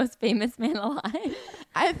Mario's the most famous man alive?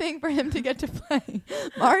 I think for him to get to play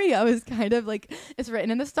Mario is kind of like, it's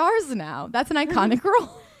written in the stars now. That's an iconic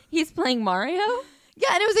role. He's playing Mario? Yeah,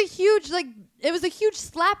 and it was a huge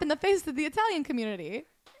slap in the face to the Italian community.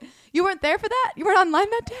 You weren't there for that? You weren't online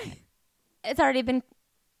that day? It's already been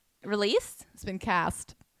released? It's been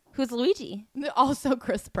cast. Who's Luigi? Also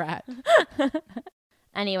Chris Pratt.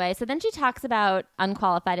 Anyway, so then she talks about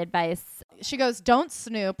unqualified advice. She goes, don't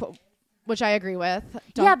snoop, which I agree with.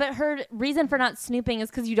 Yeah, but her reason for not snooping is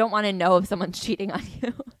because you don't want to know if someone's cheating on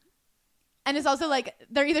you. And it's also like,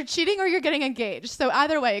 they're either cheating or you're getting engaged. So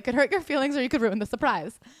either way, it could hurt your feelings or you could ruin the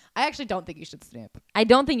surprise. I actually don't think you should snoop. I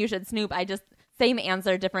don't think you should snoop. Same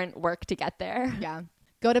answer, different work to get there. Yeah.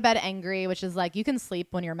 Go to bed angry, which is like, you can sleep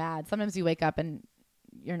when you're mad. Sometimes you wake up and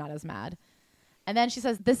you're not as mad. And then she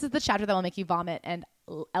says, this is the chapter that will make you vomit. And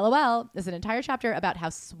LOL is an entire chapter about how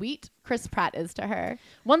sweet Chris Pratt is to her.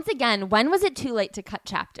 Once again, when was it too late to cut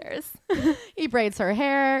chapters? He braids her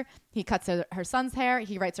hair. He cuts her son's hair.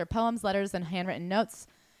 He writes her poems, letters, and handwritten notes.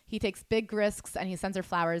 He takes big risks and he sends her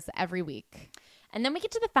flowers every week. And then we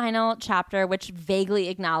get to the final chapter, which vaguely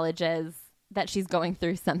acknowledges that she's going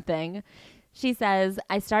through something. She says,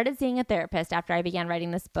 I started seeing a therapist after I began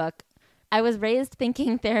writing this book. I was raised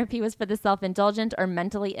thinking therapy was for the self-indulgent or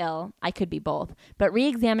mentally ill. I could be both. But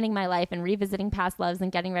re-examining my life and revisiting past loves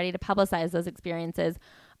and getting ready to publicize those experiences,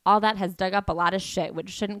 all that has dug up a lot of shit, which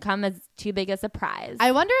shouldn't come as too big a surprise.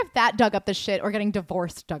 I wonder if that dug up the shit or getting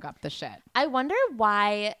divorced dug up the shit. I wonder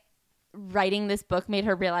why writing this book made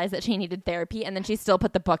her realize that she needed therapy, and then she still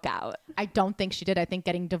put the book out. I don't think she did. I think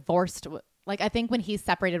getting divorced, I think when he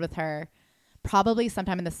separated with her, probably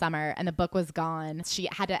sometime in the summer, and the book was gone, she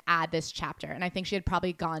had to add this chapter. And I think she had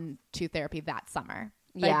probably gone to therapy that summer.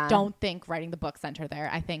 But I don't think writing the book sent her there.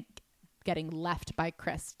 I think getting left by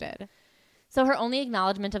Chris did. So her only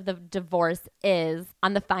acknowledgement of the divorce is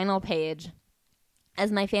on the final page.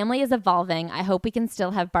 As my family is evolving, I hope we can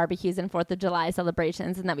still have barbecues and 4th of July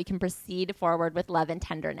celebrations and that we can proceed forward with love and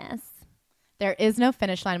tenderness. There is no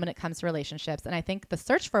finish line when it comes to relationships, and I think the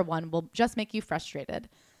search for one will just make you frustrated.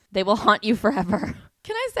 They will haunt you forever.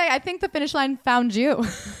 Can I say, I think the finish line found you.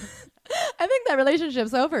 I think that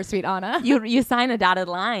relationship's over, sweet Anna. You sign a dotted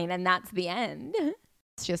line, and that's the end.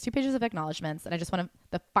 She has 2 pages of acknowledgements, and I just want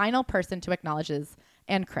the final person to acknowledge is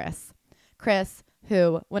Chris. Chris,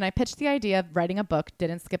 who, when I pitched the idea of writing a book,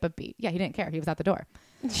 didn't skip a beat. Yeah, he didn't care. He was at the door.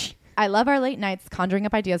 I love our late nights conjuring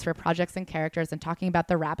up ideas for projects and characters and talking about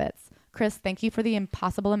the rabbits. Chris, thank you for the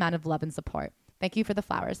impossible amount of love and support. Thank you for the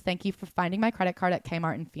flowers. Thank you for finding my credit card at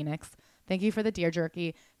Kmart in Phoenix. Thank you for the deer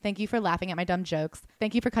jerky. Thank you for laughing at my dumb jokes.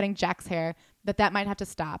 Thank you for cutting Jack's hair, but that might have to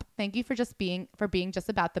stop. Thank you for being just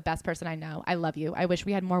about the best person I know. I love you. I wish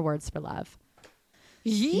we had more words for love.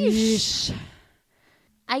 Yeesh.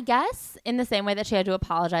 I guess in the same way that she had to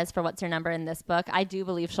apologize for What's Your Number in this book, I do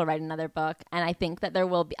believe she'll write another book. And I think that there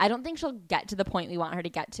will be, I don't think she'll get to the point we want her to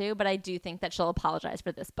get to, but I do think that she'll apologize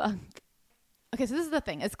for this book. Okay, so this is the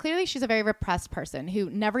thing. It's clearly she's a very repressed person who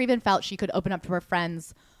never even felt she could open up to her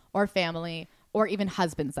friends or family or even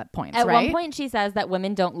husbands at points, At right? one point, she says that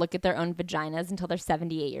women don't look at their own vaginas until they're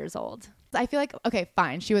 78 years old. I feel like, okay,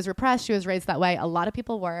 fine. She was repressed. She was raised that way. A lot of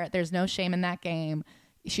people were. There's no shame in that game.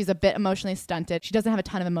 She's a bit emotionally stunted. She doesn't have a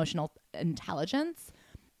ton of emotional intelligence.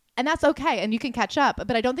 And that's okay. And you can catch up.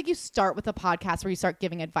 But I don't think you start with a podcast where you start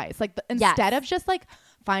giving advice. Like instead of just like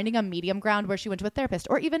finding a medium ground where she went to a therapist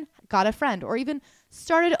or even got a friend or even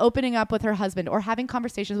started opening up with her husband or having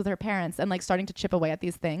conversations with her parents and like starting to chip away at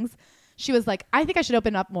these things. She was like, I think I should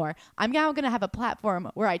open up more. I'm now going to have a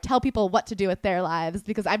platform where I tell people what to do with their lives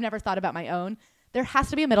because I've never thought about my own. There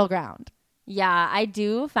has to be a middle ground. Yeah, I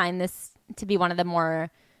do find this to be one of the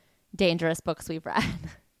more dangerous books we've read.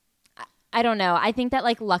 I don't know. I think that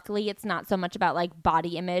like luckily it's not so much about like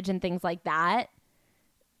body image and things like that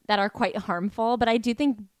are quite harmful. But I do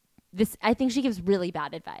think I think she gives really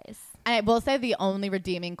bad advice. I will say the only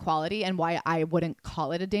redeeming quality and why I wouldn't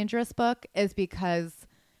call it a dangerous book is because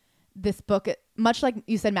this book, much like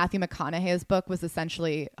you said, Matthew McConaughey's book was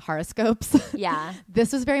essentially horoscopes. Yeah.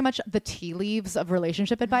 This was very much the tea leaves of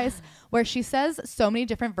relationship advice, where she says so many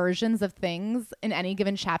different versions of things in any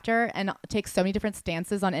given chapter and takes so many different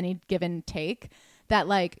stances on any given take that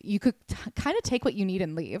like you could kind of take what you need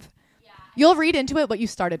and leave. Yeah. You'll read into it what you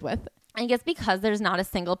started with. I guess because there's not a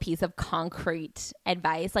single piece of concrete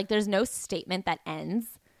advice, like there's no statement that ends.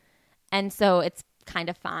 And so it's kind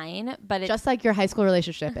of fine, but just like your high school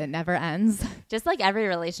relationship, it never ends. Just like every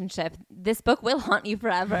relationship, this book will haunt you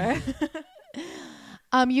forever.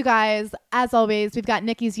 You guys, as always, we've got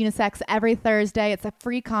Nikki's Unisex every Thursday. It's a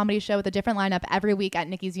free comedy show with a different lineup every week at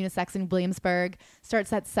Nikki's Unisex in Williamsburg.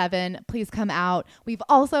 Starts at 7. Please come out. We've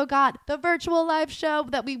also got the virtual live show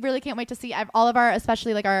that we really can't wait to see all of our,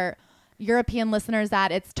 especially like our European listeners,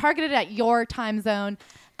 at. It's targeted at your time zone.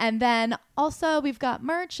 And then also we've got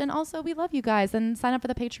merch, and also we love you guys, and sign up for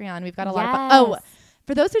the Patreon. We've got a lot of fun. Oh,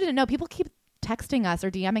 for those who didn't know, people keep texting us or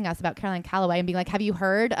DMing us about Caroline Calloway and being like, have you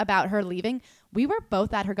heard about her leaving? We were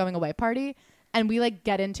both at her going away party, and we like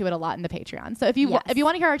get into it a lot in the Patreon. So if you want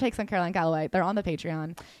to hear our takes on Caroline Calloway, they're on the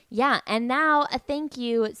Patreon. Yeah. And now a thank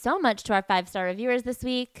you so much to our 5-star reviewers this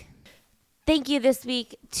week. Thank you this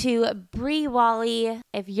week to Bree Wally.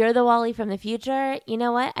 If you're the Wally from the future, you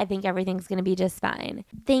know what? I think everything's going to be just fine.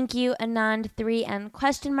 Thank you, Anand3 and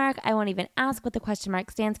question mark. I won't even ask what the question mark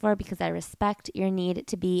stands for because I respect your need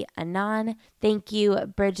to be Anon. Thank you,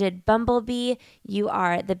 Bridget Bumblebee. You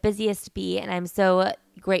are the busiest bee, and I'm so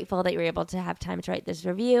grateful that you were able to have time to write this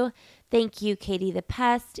review. Thank you, Katie the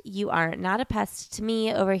Pest. You are not a pest to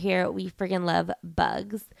me over here. We friggin' love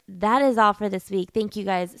bugs. That is all for this week. Thank you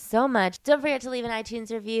guys so much. Don't forget to leave an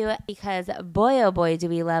iTunes review because boy, oh boy, do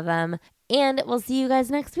we love them. And we'll see you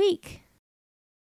guys next week.